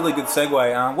 that's a really good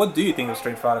segue. What do you think of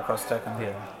Street Fighter Cross Tekken?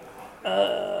 Yeah.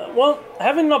 Well,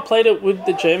 having not played it with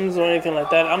the gems or anything like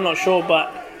that, I'm not sure.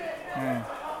 But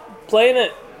playing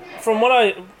it from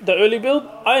the early build,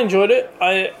 I enjoyed it.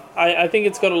 I think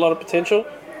it's got a lot of potential.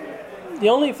 The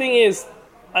only thing is,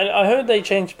 I heard they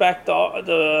changed back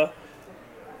the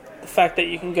fact that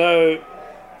you can go,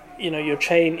 your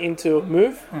chain into a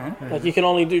move. Like you can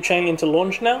only do chain into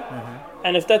launch now.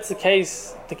 And if that's the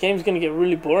case, the game's going to get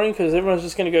really boring because everyone's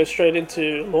just going to go straight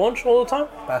into launch all the time.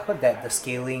 But I heard that the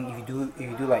scaling, if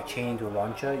you do like chain into a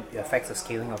launcher, it affects the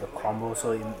scaling of the combo.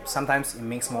 So sometimes it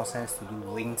makes more sense to do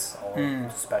links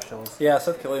or specials. Yeah,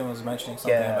 Seth Killian was mentioning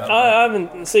something about that.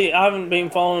 I haven't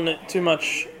been following it too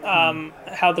much.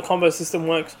 How the combo system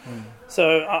works.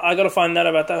 So I got to find out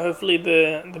about that. Hopefully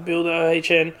the build at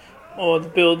OHN or the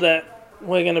build that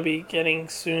we're going to be getting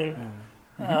soon.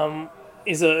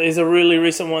 Is a really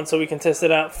recent one, so we can test it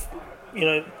out.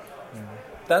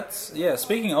 That's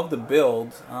Speaking of the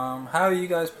build, how are you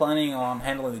guys planning on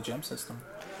handling the gem system?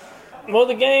 Well,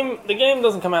 the game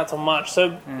doesn't come out till March,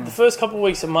 so the first couple of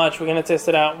weeks of March we're going to test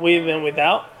it out with and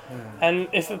without. And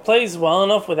if it plays well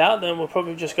enough without, then we'll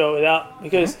probably just go without.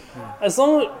 Because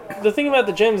the thing about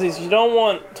the gems is you don't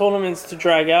want tournaments to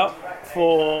drag out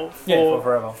for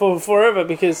forever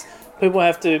because people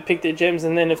have to pick their gems,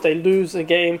 and then if they lose a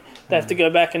game, they have to go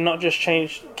back and not just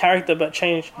change character, but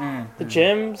change the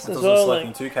gems as well.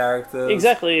 Selecting two characters.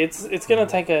 Exactly, it's going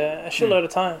to take a shitload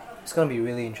of time. It's going to be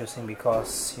really interesting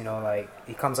because,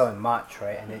 it comes out in March,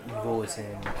 right? And then EVO is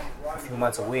in a few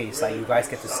months away. It's like you guys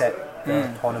get to set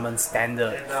the tournament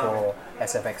standard for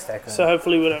SFX Tekken. So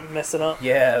hopefully we don't mess it up.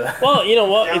 Yeah. Well, you know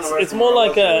what? It's more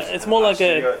like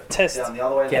a test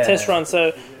run.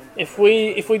 So if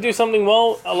we do something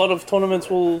well, a lot of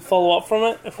tournaments will follow up from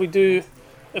it. If we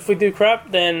do crap,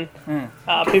 then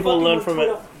people will learn from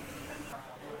it.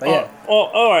 But yeah.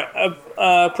 All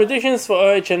right. Predictions for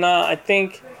OHNR. I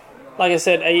think, like I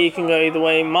said, AE can go either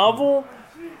way. Marvel,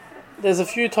 there's a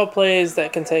few top players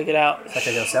that can take it out. Such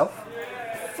as yourself?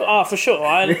 For sure.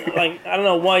 I don't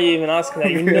know why you're even asking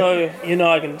that. You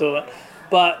know I can do it.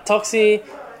 But Toxie,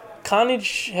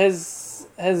 Carnage has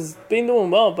been doing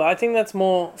well, but I think that's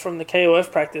more from the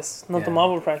KOF practice, not the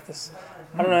Marvel practice.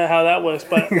 I don't know how that works,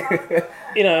 but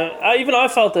even I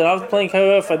felt it. I was playing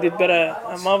KOF, I did better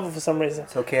at Marvel for some reason.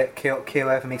 So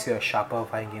KOF makes you a sharper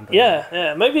fighting game player?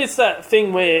 Yeah. Maybe it's that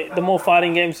thing where the more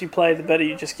fighting games you play, the better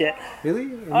you just get. Really?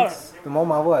 The more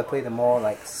Marvel I play, the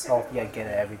more salty I get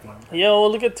at everything. Yeah, well,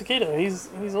 look at Takedo.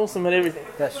 He's awesome at everything.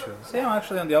 That's true. See, I'm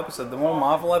actually on the opposite. The more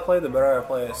Marvel I play, the better I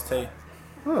play ST.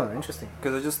 Oh, interesting.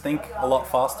 Because I just think a lot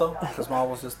faster. Because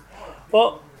Marvel's just...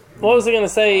 Well, what I was going to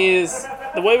say is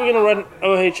the way we're going to run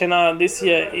OHNR this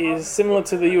year is similar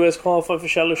to the US qualifier for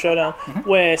Shadow Showdown,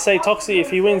 where, say, Toxie,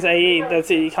 if he wins AE, that's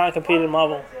it, he can't compete in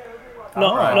Marvel.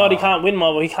 Not he can't win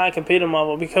Marvel, he can't compete in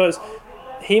Marvel because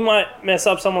he might mess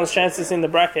up someone's chances in the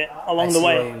bracket along the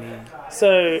way.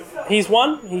 So he's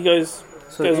won, he goes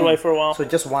goes away for a while. So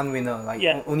just one winner, like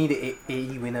Yeah. only the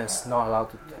AE winner is not allowed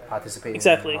to participate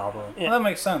Exactly. in the Marvel. Yeah. Well, that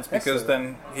makes sense because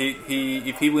then he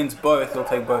if he wins both, he'll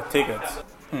take both tickets.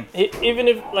 Even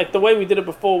if, like, the way we did it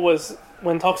before was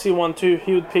when Toxie won 2,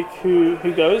 he would pick who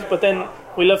goes, but then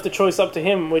we left the choice up to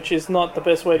him, which is not the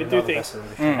best way to do Not the things. best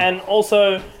solution. And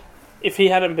also, if he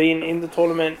hadn't been in the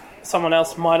tournament, someone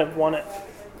else might have won it.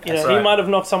 You know, That's he right. might have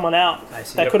knocked someone out I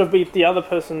see. that could have beat the other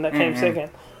person that came second.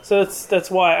 So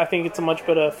that's why I think it's a much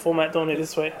better format doing it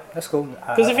this way. That's cool.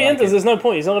 Because if he I like enters, it. there's no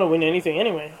point. He's not going to win anything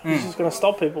anyway. He's just going to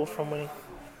stop people from winning.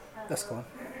 That's cool.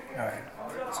 Alright.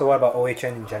 So what about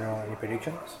OHN in general? Any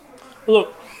predictions?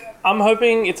 Look, I'm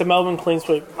hoping it's a Melbourne clean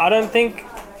sweep. I don't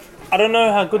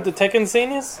know how good the Tekken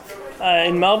scene is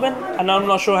in Melbourne, and I'm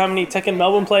not sure how many Tekken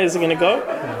Melbourne players are going to go.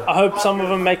 I hope some of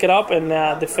them make it up and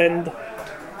defend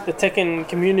the Tekken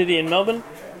community in Melbourne.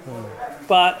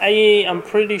 But AE, I'm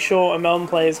pretty sure a Melbourne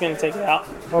player is going to take it out.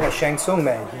 What about Shang Tsung,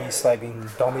 man? He's like been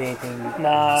dominating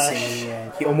Nah. the scene,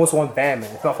 and he almost won BAM,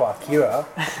 man. If not for Akira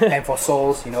and for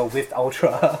Souls, you know, with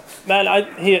Ultra. Man,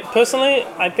 personally,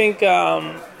 I think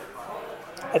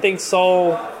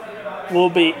Seoul will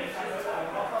beat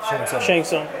Shang Tsung. Shang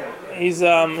Tsung. He's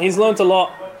learnt a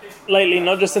lot lately,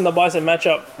 not just in the Bison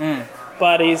matchup,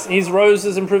 but his Rose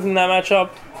has improved in that matchup.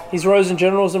 His Rose in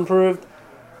general has improved.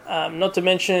 Not to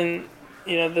mention,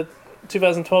 you know, the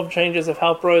 2012 changes have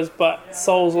helped Rose, but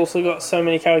Soul's also got so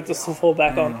many characters to fall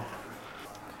back on.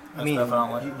 I mean,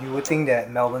 definitely. you would think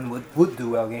that Melbourne would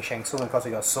do well against Shang Tsung because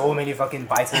we got so many fucking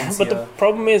Bisons But here. the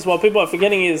problem is, what people are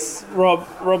forgetting is Rob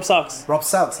sucks. Rob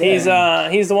sucks. Yeah.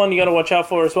 He's the one you got to watch out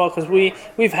for as well, because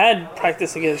we've had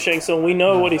practice against Shang Tsung. We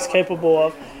know what he's capable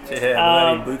of.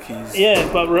 Yeah, Buki's. Yeah,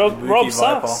 but Rob Ibuki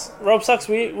sucks. Rob sucks.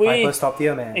 We Viper's top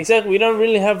tier, man. exactly. We don't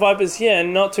really have Vipers here,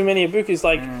 and not too many Ibukis.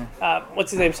 Like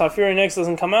what's his name? OHNX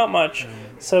doesn't come out much,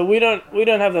 so we don't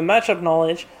have the matchup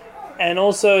knowledge, and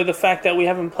also the fact that we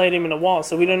haven't played him in a while,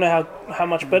 so we don't know how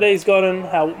much better he's gotten,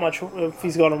 how much if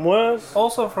he's gotten worse.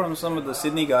 Also, from some of the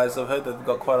Sydney guys, I've heard they've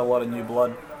got quite a lot of new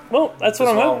blood. Well, that's what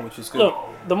as I'm well, hoping. which is good. Look,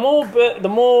 the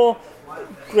more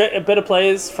better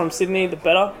players from Sydney, the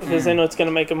better, because they know it's going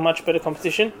to make a much better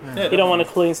competition. Yeah, You don't want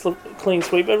to clean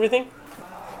sweep everything.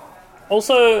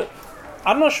 Also,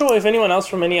 I'm not sure if anyone else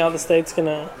from any other state's going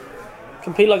to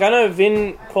compete. Like, I know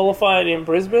Vin qualified in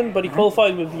Brisbane, but he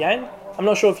qualified with Yang. I'm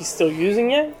not sure if he's still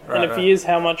using Yang, and if he is,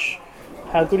 how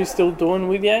good he's still doing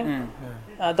with Yang.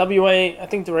 WA, I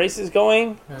think the race is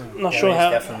going. I'm not sure how.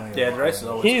 Definitely. Yeah, the race is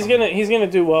always He's gonna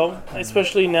do well,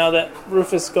 especially now that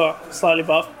Rufus got slightly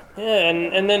buffed. Yeah,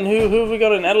 and then who have we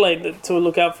got in Adelaide to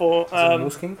look out for?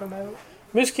 Moose King from Adelaide?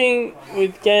 Moose King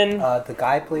with Gen. The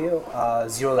guy player,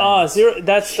 Zero Land. Zero.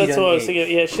 That's what I was Shinden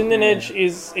thinking. Yeah, Shinden Edge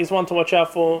is one to watch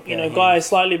out for. You know, Guy is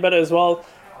slightly better as well.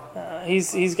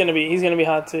 He's gonna be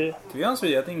hard to. To be honest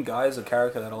with you, I think Guy's a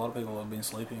character that a lot of people have been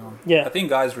sleeping on. Yeah. I think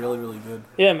Guy's really, really good.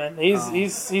 Yeah, man.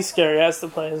 He's scary as to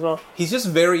play as well. He's just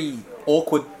very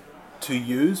awkward to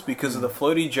use because of the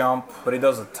floaty jump, but he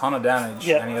does a ton of damage,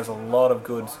 Yeah. and he has a lot of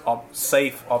good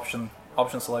safe option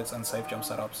selects and safe jump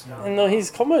setups. And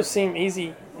his combos seem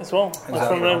easy as well.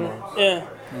 Yeah.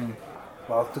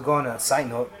 Well, to go on a side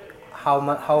note, how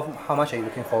much are you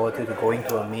looking forward to going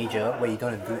to a major where you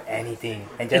don't have to do anything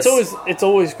and just It's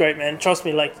always great, man. Trust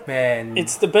me, like. man,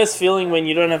 It's the best feeling when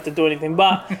you don't have to do anything.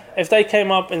 But if they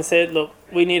came up and said, look,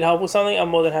 we need help with something, I'm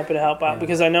more than happy to help out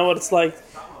because I know what it's like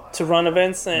to run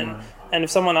events. And if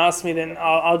someone asks me, then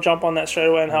I'll jump on that straight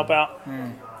away and help out.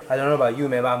 I don't know about you,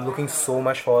 man, but I'm looking so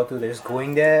much forward to just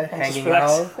going there, hanging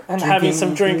relax out, and having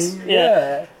some drinks.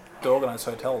 Yeah. To organize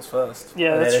hotels first.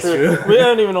 Yeah, that's that's true. We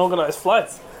don't even organise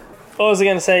flights. What was I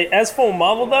going to say? As for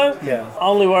Marvel, though, Yeah. I'm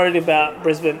only worried about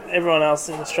Brisbane. Everyone else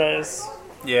in Australia's...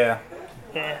 Yeah.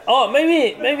 Yeah. Oh,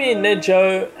 maybe Ned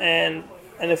Joe and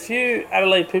a few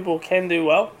Adelaide people can do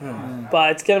well,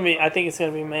 but it's gonna be. I think it's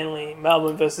gonna be mainly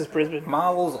Melbourne versus Brisbane.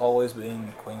 Marvel's always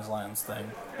been Queensland's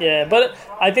thing. Yeah, but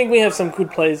I think we have some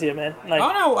good players here, man. Like,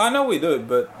 I know we do,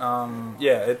 but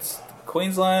yeah, it's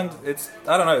Queensland.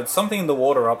 I don't know. It's something in the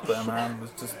water up there, man.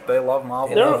 It's just they love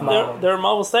Marvel. they're a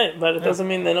Marvel state, but it doesn't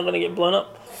mean they're not gonna get blown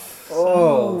up.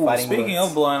 fighting Speaking words.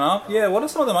 of blown up, yeah, what are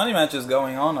some of the money matches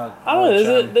going on? At I don't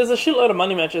know. OHN? There's a shitload of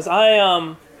money matches.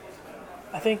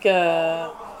 I think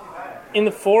in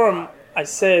the forum I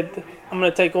said I'm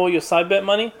gonna take all your side bet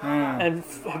money, and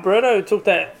Roberto took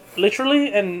that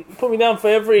literally and put me down for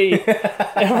every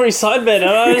side bet. And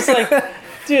I was like,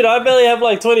 dude, I barely have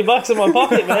like $20 in my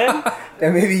pocket, man.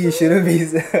 Then maybe you shouldn't be.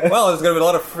 Well, there's going to be a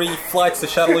lot of free flights to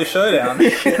Shuttle Showdown.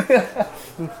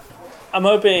 I'm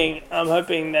hoping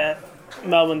that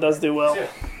Melbourne does do well.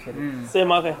 See you,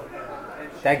 Marco.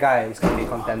 that guy is going to be a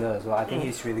contender as well. I think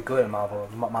he's really good at Marvel.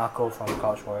 Marco from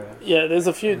Couch Warriors. Yeah, there's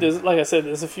a few. There's like I said,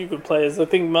 there's a few good players. I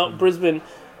think Brisbane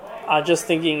are just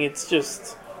thinking it's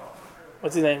just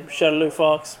what's his name, Shadaloo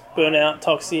Fox, Burnout,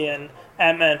 Toxie, and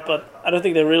Ant-Man. But I don't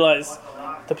think they realise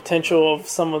the potential of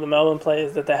some of the Melbourne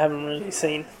players that they haven't really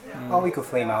seen. Or we could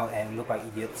flame out and look like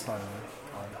idiots on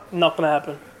Not gonna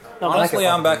happen. Not Honestly,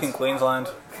 like I'm back in Queensland.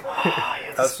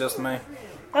 That's just me.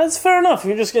 That's fair enough.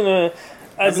 You're just gonna,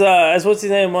 as what's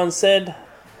his name once said.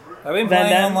 I've been Van playing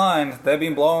Damme? online. They've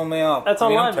been blowing me up. That's I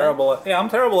mean, online, I'm terrible at, I'm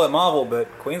terrible at Marvel, but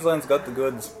Queensland's got the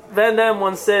goods. Van Damme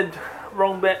once said,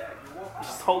 "Wrong bet."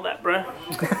 Just hold that, bro.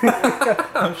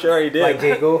 I'm sure he did. like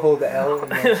Jago, hold the L in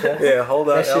your chest. Yeah, hold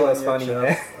that. That shit L was in your funny,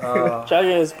 chest. man.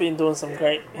 Jago has been doing some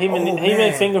great. Him and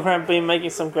man. Fingerprint been making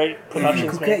some great If you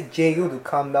productions, could man. get Jago to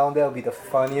calm down, that would be the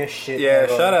funniest shit Yeah,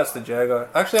 ever. shout outs to Jago.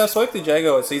 Actually, I spoke to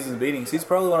Jago at Seasons Beatings. He's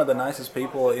probably one of the nicest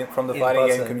people from the In fighting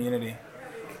game person. community.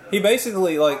 He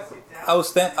basically, I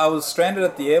was stranded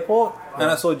at the airport,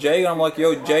 and I saw Jago, and I'm like,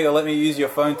 yo, Jago, let me use your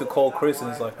phone to call Chris, and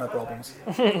he's like, no problems.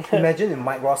 Imagine if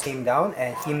Mike Ross came down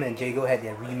and him and Jago had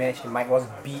their rematch and Mike Ross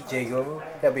beat Jago.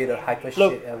 That'd be the hyper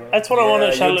Look, shit ever. that's what I want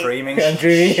to you're Shadaloo. dreaming. I'm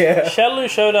dreaming, yeah. Shadaloo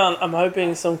Showdown. I'm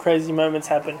hoping some crazy moments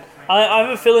happen. I have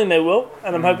a feeling they will,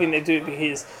 and I'm hoping they do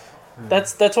because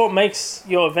that's what makes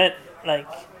your event like.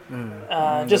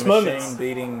 Just the moments. machine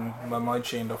beating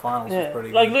Momochi in the finals was Yeah,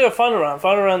 pretty like good. look at Final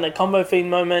Round, that combo feed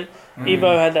moment.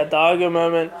 Evo had that Daigo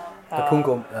moment. The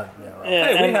Pungo. Yeah,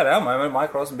 Hey, we and- had our moment,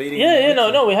 Mike Ross beating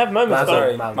no, we have moments.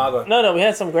 Sorry, But, Margot. no, we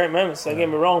had some great moments. Don't get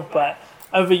me wrong, but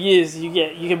over years you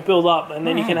can build up, and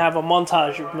then you can have a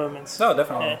montage of moments. No,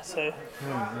 definitely. Yeah, so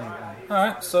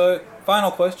Alright, so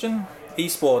final question.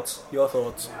 Esports, your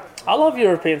thoughts? I love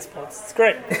European sports. It's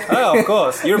great. Oh, of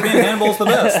course. European handball's the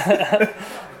best.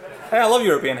 Hey, I love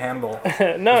European handball.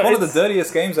 No, One of the it's,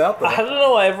 dirtiest games out there. I don't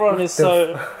know why everyone is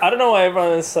so. I don't know why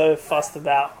everyone is so fussed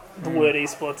about the word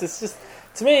esports. It's just,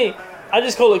 to me, I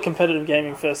just call it competitive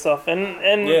gaming first off, and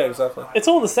Yeah, exactly. it's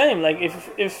all the same. Like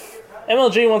if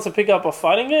MLG wants to pick up a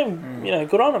fighting game,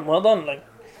 good on them. Well done. Like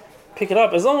pick it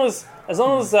up as long as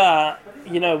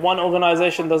one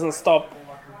organization doesn't stop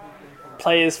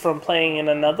players from playing in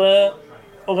another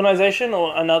organization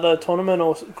or another tournament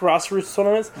or grassroots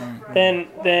tournaments,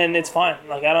 then it's fine.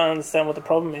 Like I don't understand what the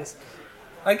problem is.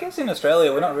 I guess in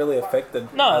Australia we're not really affected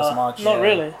as much. not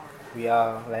really. We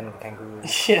are land of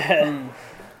kangaroos. Yeah.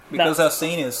 Because our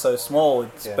scene is so small,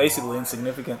 it's basically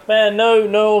insignificant. Man,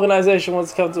 no organization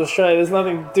wants to come to Australia. There's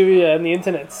nothing to do here, and the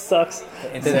internet sucks.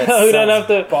 The internet So we don't have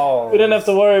sucks to. balls. We don't have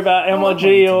to worry about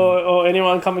MLG or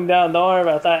anyone coming down. Don't worry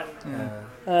about that.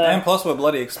 And plus we're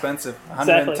bloody expensive.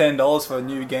 $110 for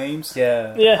new games.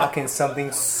 Yeah. How can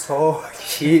something so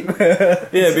cheap? Yeah,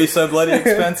 it'd be so bloody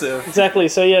expensive. Exactly.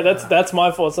 So yeah, that's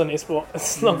my thoughts on esport.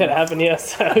 It's not going to happen here.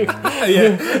 So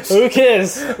Yeah, who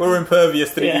cares? we're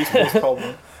impervious to the Yeah. esports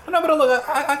problem. No, but look,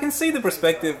 I can see the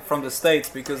perspective from the States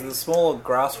because the smaller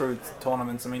grassroots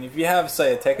tournaments, I mean, if you have,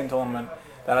 say, a Tekken tournament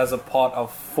that has a pot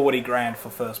of 40 grand for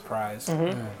first prize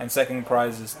and second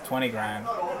prize is 20 grand,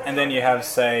 and then you have,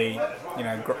 say,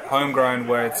 homegrown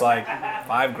where it's like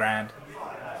 5 grand,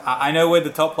 I know where the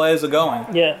top players are going.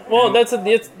 Yeah. Well, that's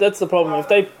the problem. If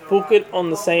they book it on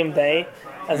the same day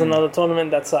as another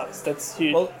tournament, that sucks. That's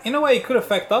huge. Well, in a way, it could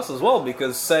affect us as well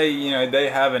because, say, they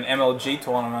have an MLG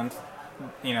tournament,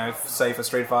 say for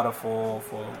Street Fighter for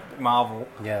Marvel,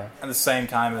 Yeah. at the same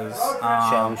time as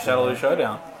Shadaloo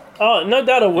Showdown. Oh, no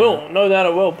doubt it will. No doubt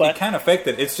it will. It But can affect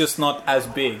it. It's just not as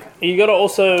big. you gotta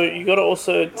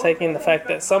also take in the fact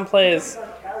that some players,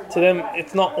 to them,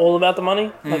 it's not all about the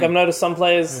money. Like I've noticed some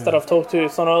players that I've talked to,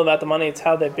 it's not all about the money. It's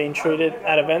how they've been treated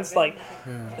at events. Like,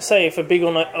 say if a big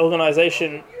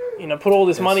organization, put all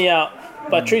this money out,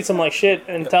 but treats them like shit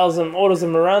and orders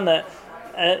them around that.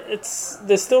 And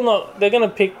they're gonna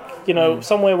pick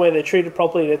somewhere where they're treated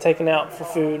properly. They're taken out for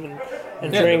food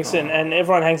and drinks and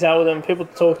everyone hangs out with them, people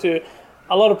to talk to.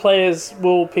 A lot of players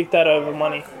will pick that over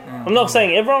money. I'm not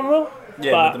saying everyone will,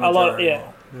 but the a lot. majority Yeah,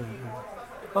 will.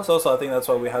 Plus, also, I think that's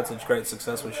why we had such great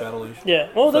success with Shadaloo. yeah.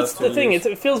 Well, that's First the 2 thing. years.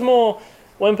 It feels more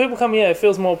when people come here. It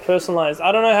feels more personalized.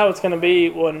 I don't know how it's going to be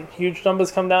when huge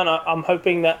numbers come down. I'm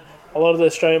hoping that a lot of the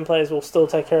Australian players will still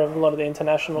take care of a lot of the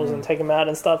internationals and take them out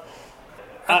and stuff.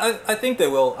 I think they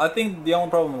will. I think the only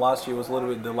problem last year was a little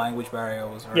bit the language barrier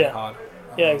was very hard.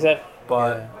 Yeah, exactly.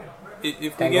 But if we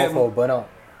Thank get God for burnout.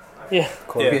 Yeah.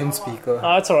 Korean speaker.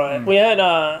 That's all right. We had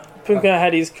Punko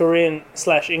had his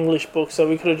Korean/English book, so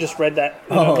we could have just read that.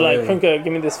 Really? Punko,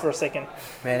 give me this for a second.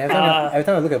 Man, every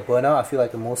time I look at Burnout, I feel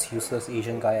like the most useless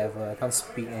Asian guy ever. I can't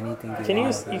speak anything. Can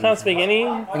you? You can't speak any?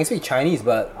 I can speak Chinese,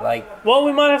 but like. Well,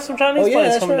 we might have some Chinese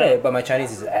players that's coming right. down. But my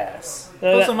Chinese is ass.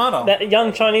 Doesn't matter. That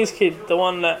young Chinese kid, the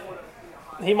one that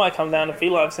he might come down if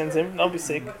V-Live sends him. That'll be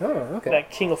sick. Oh, okay. That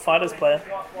King of Fighters player.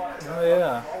 Oh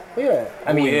yeah. Yeah.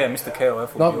 I mean, Mr.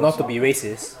 KOF. not to be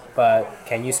racist, but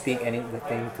can you speak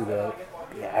anything to the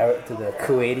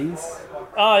Kuwaitis?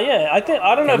 Oh yeah, I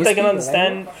don't know if you they can speak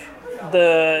understand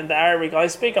the Arabic I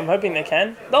speak. I'm hoping they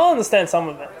can. They'll understand some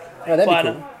of it. Oh, that'd But,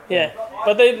 be cool. yeah,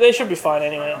 but they should be fine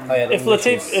anyway. Oh, yeah, the if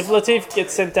English Latif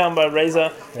gets sent down by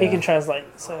Razor, he Yeah. can translate,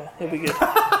 so he'll be good.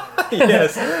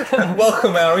 Yes.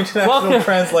 Welcome our international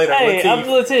translator. Hey, Latif.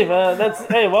 Abdul Latif.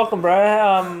 Hey, welcome,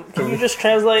 bro. Can you just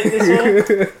translate this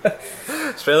one?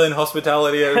 Australian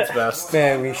hospitality at its best.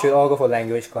 Man, we should all go for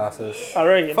language classes. I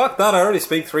reckon. Fuck that! I already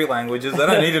speak 3 languages. I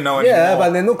don't need to know anymore. Yeah,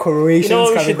 but there's no Croatians You know what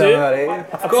we coming should do? down,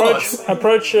 eh?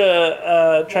 Approach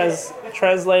a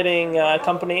translating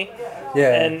company.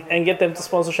 Yeah. And get them to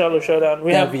sponsor Shadow Showdown.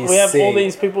 We That'd have be all sick.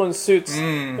 these people in suits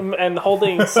and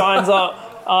holding signs up,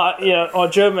 or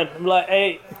German. I'm like,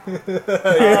 hey,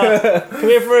 come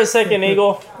here for a second,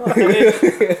 Eagle.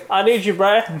 I need you,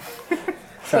 bro.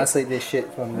 Translate this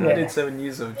shit from. I did 7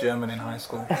 years of German in high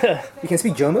school. You can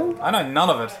speak German? I know none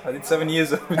of it. I did 7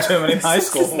 years of German in high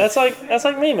school. That's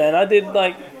like me, man. I did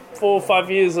like 4 or 5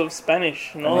 years of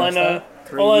Spanish, and all I know.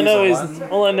 3 All I know years is of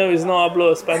no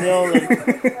hablo español and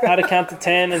how to count to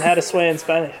 10 and how to swear in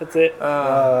Spanish. That's it.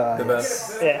 The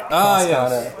best. Yeah.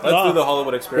 Yes. Let's do the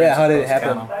Hollywood experience. Yeah, how did it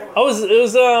happen? It was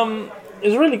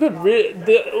really good.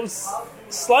 It was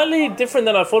slightly different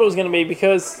than I thought it was going to be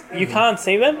because you can't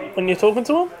see them when you're talking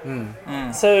to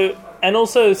them. So, and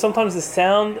also sometimes the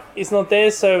sound is not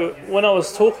there. So when I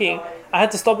was talking, I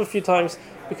had to stop a few times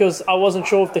because I wasn't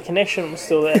sure if the connection was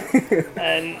still there.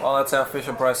 And Well, that's our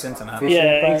Fisher Price internet. Fisher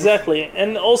yeah, Price. exactly.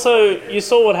 And also, you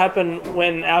saw what happened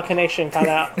when our connection cut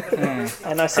out.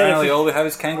 And I said, Apparently, all we have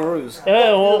is kangaroos.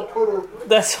 yeah, well,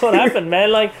 that's what happened,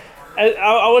 man. Like,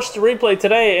 I watched the replay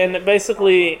today, and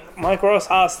basically, Mike Ross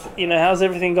asked, how's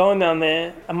everything going down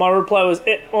there? And my reply was,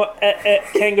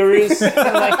 kangaroos.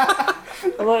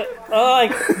 I'm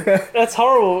like, that's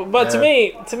horrible. But to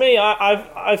me,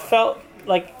 I felt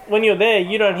like when you're there,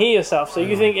 you don't hear yourself, so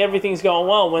you think everything's going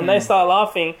well. When they start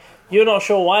laughing, you're not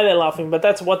sure why they're laughing, but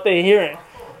that's what they're hearing.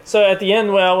 So at the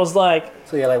end, where I was like,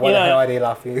 So you're like, why the hell are they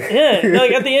laughing? yeah,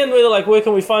 like at the end, where they're like, where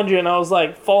can we find you? And I was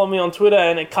like, follow me on Twitter,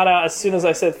 and it cut out as soon as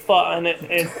I said fuck, and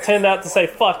it turned out to say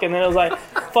fuck, and then it was like,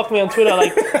 fuck me on Twitter.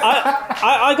 Like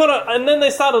I got a, and then they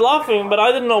started laughing, but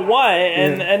I didn't know why,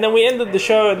 and then we ended the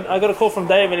show, and I got a call from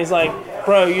Dave, and he's like,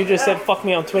 bro, you just said fuck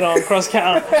me on Twitter on cross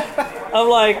count. I'm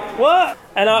like, what?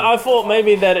 And I thought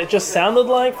maybe that it just sounded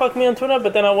like fuck me on Twitter,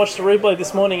 but then I watched the replay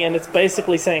this morning, and it's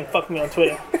basically saying fuck me on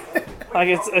Twitter. Like,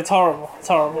 it's horrible. It's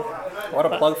horrible. What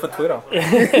a plug for Twitter.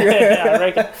 Yeah, I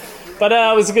reckon. But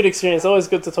it was a good experience. Always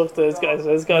good to talk to those guys.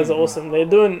 Those guys are awesome. They're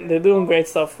doing great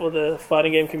stuff for the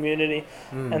fighting game community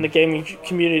and the gaming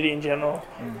community in general.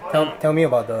 Tell me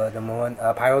about the moment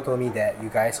Pyro told me that you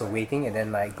guys were waiting, and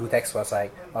then like Gutex was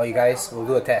like, oh, you guys will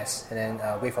do a test, and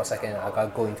then wait for a second, I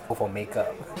gotta go for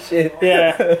makeup. Shit.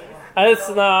 Yeah.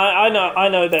 I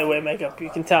know they wear makeup. You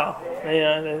can tell.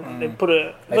 They put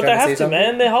it, but they have to,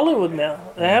 man. They're Hollywood now.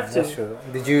 They have to. That's true.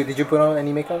 Did you put on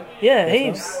any makeup? Yeah,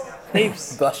 heaps.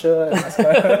 Blusher,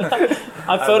 mascara.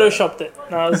 I photoshopped it.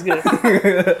 No, it was good.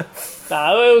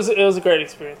 It was a great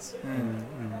experience.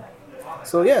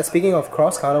 So yeah, speaking of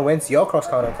cross counter, when's your cross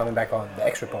counter coming back on the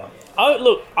extra part?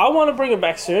 I want to bring it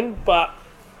back soon, but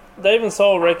Dave and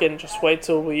Sol reckon just wait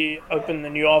till we open the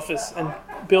new office and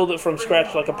build it from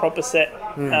scratch, like a proper set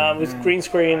with green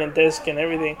screen and desk and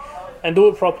everything, and do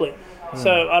it properly.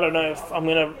 So I don't know if I'm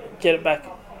gonna get it back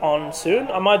on soon.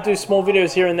 I might do small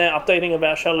videos here and there updating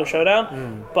about Shadow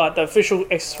Showdown, but the official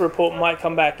X report might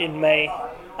come back in May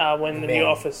when the new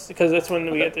office, because that's when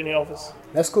we get the new office.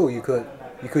 That's cool. You could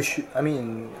shoot. I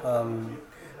mean,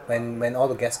 when all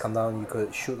the guests come down, you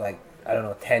could shoot like, I don't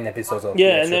know, 10 episodes of the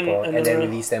X report and then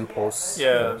release them post.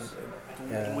 Yeah.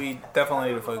 We definitely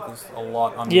need to focus a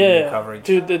lot on media coverage.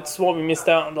 Dude, that's what we missed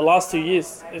out on the last 2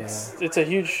 years. It's a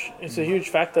huge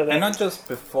factor there. And not just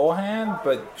beforehand,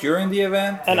 but during the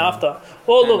event and after.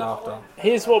 Well, look, after.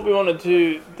 Here's what we want to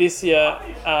do this year.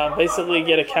 Basically,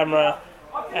 get a camera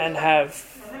and have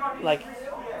like.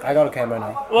 I got a camera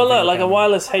now. Well, no, like a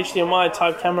wireless HDMI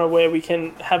type camera where we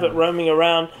can have it roaming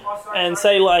around, and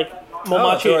say like.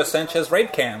 Momachi. a Sanchez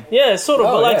raid cam. Yeah, sort of.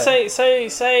 Oh, but like, yeah.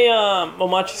 say,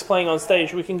 Momachi's playing on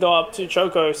stage. We can go up to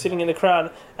Choco, sitting in the crowd,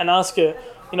 and ask her,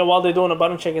 while they're doing a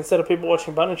button check, instead of people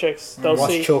watching button checks, they'll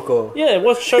Watch see Choco. Yeah,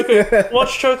 watch Choco.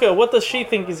 Watch Choco. What does she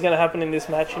think is going to happen in this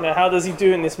match? How does he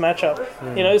do in this matchup?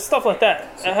 Stuff like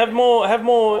that. Have more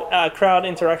crowd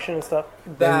interaction and stuff.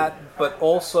 That, but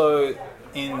also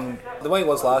in the way it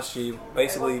was last year,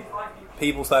 basically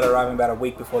people started arriving about a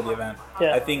week before the event.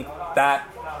 Yeah. I think that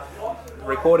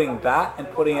recording that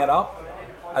and putting it up,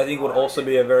 I think would also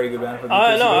be a very good benefit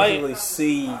because you basically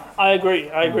see. I agree.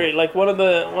 Like one of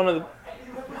the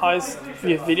highest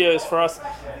view videos for us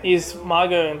is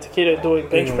Margot and Takedo doing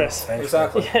bench press.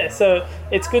 Exactly. Yeah, so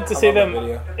it's good to see them.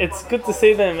 It's good to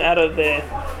see them out of their,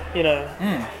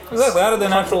 exactly, out of their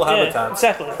natural habitat. Yeah,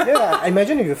 exactly. Yeah, I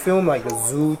imagine if you film like the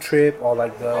zoo trip or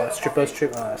like the strippers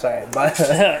trip. Sorry, but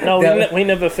no, we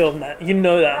never filmed that. You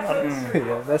know that.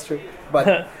 Yeah, that's true.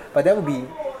 But that would be,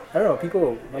 I don't know. People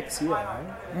would like to see that, right?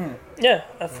 Yeah,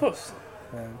 of course.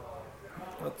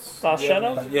 Last shout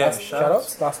out? Yeah, Shout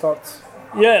outs, last thoughts.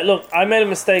 Yeah, look, I made a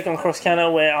mistake on Cross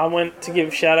Canada where I went to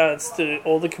give shout outs to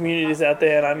all the communities out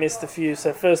there and I missed a few.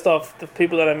 So first off, the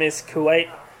people that I missed, Kuwait,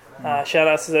 shout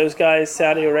outs to those guys,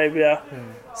 Saudi Arabia,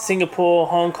 Singapore,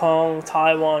 Hong Kong,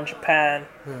 Taiwan, Japan,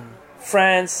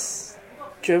 France,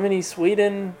 Germany,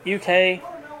 Sweden, UK,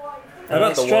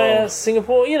 Australia,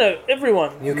 Singapore,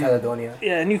 everyone. New Caledonia.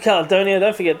 Yeah, New Caledonia,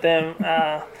 don't forget them.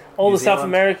 All the South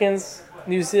Americans,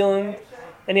 New Zealand.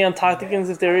 Any Antarcticans,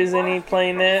 if there is any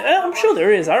playing there. I'm sure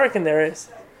there is. I reckon there is.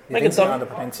 I'm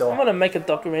going to make a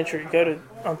documentary. Go to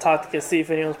Antarctica, see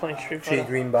if anyone's playing Street Fighter. 3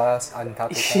 green bars,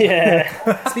 Antarctica. Yeah.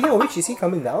 Speaking of which, is he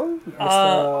coming down?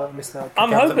 Mr.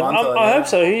 I'm hoping. I hope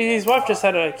so. His wife just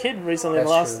had a kid recently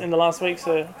in the last week,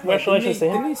 so congratulations to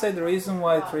him. Didn't he say the reason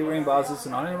why 3 green bars is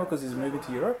not anymore because he's moving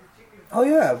to Europe? Oh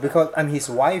yeah, because his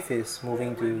wife is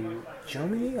moving to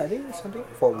Germany, I think, something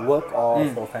for work or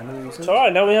for family reasons. It's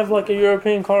alright, now we have like a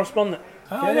European correspondent.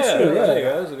 Oh, that's true. Yeah, there you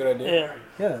go. That's a good idea.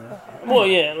 Yeah. Well,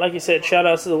 yeah, like you said, shout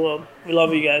outs to the world. We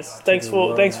love you guys. Thanks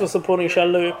for supporting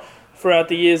Shalou throughout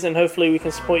the years, and hopefully we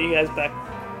can support you guys back.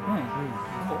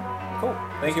 Cool.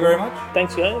 Thank you very much.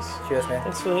 Thanks, guys. Cheers, man.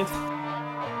 Thanks for the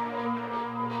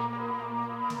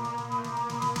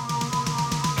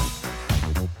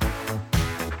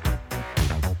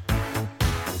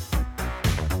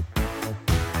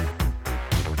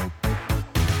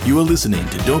You are listening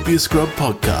to Don't Be a Scrub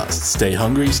podcast. Stay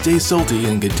hungry, stay salty,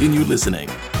 and continue listening.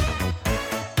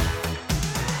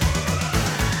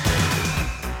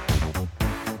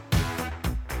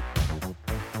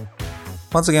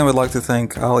 Once again, we'd like to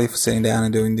thank Ali for sitting down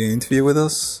and doing the interview with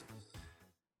us.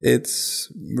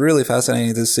 It's really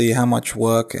fascinating to see how much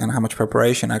work and how much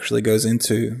preparation actually goes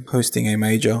into hosting a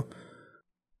major.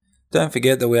 Don't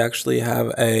forget that we actually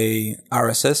have a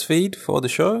RSS feed for the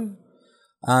show.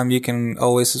 You can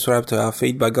always subscribe to our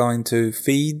feed by going to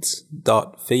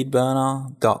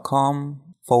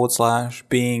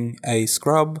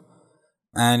feeds.feedburner.com/being-a-scrub.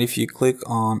 And if you click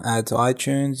on add to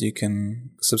iTunes, you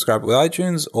can subscribe with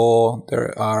iTunes, or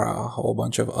there are a whole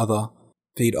bunch of other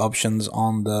feed options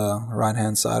on the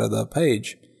right-hand side of the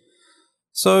page.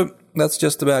 So that's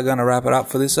just about going to wrap it up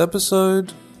for this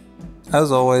episode.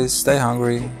 As always, stay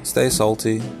hungry, stay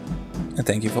salty, and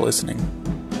thank you for listening.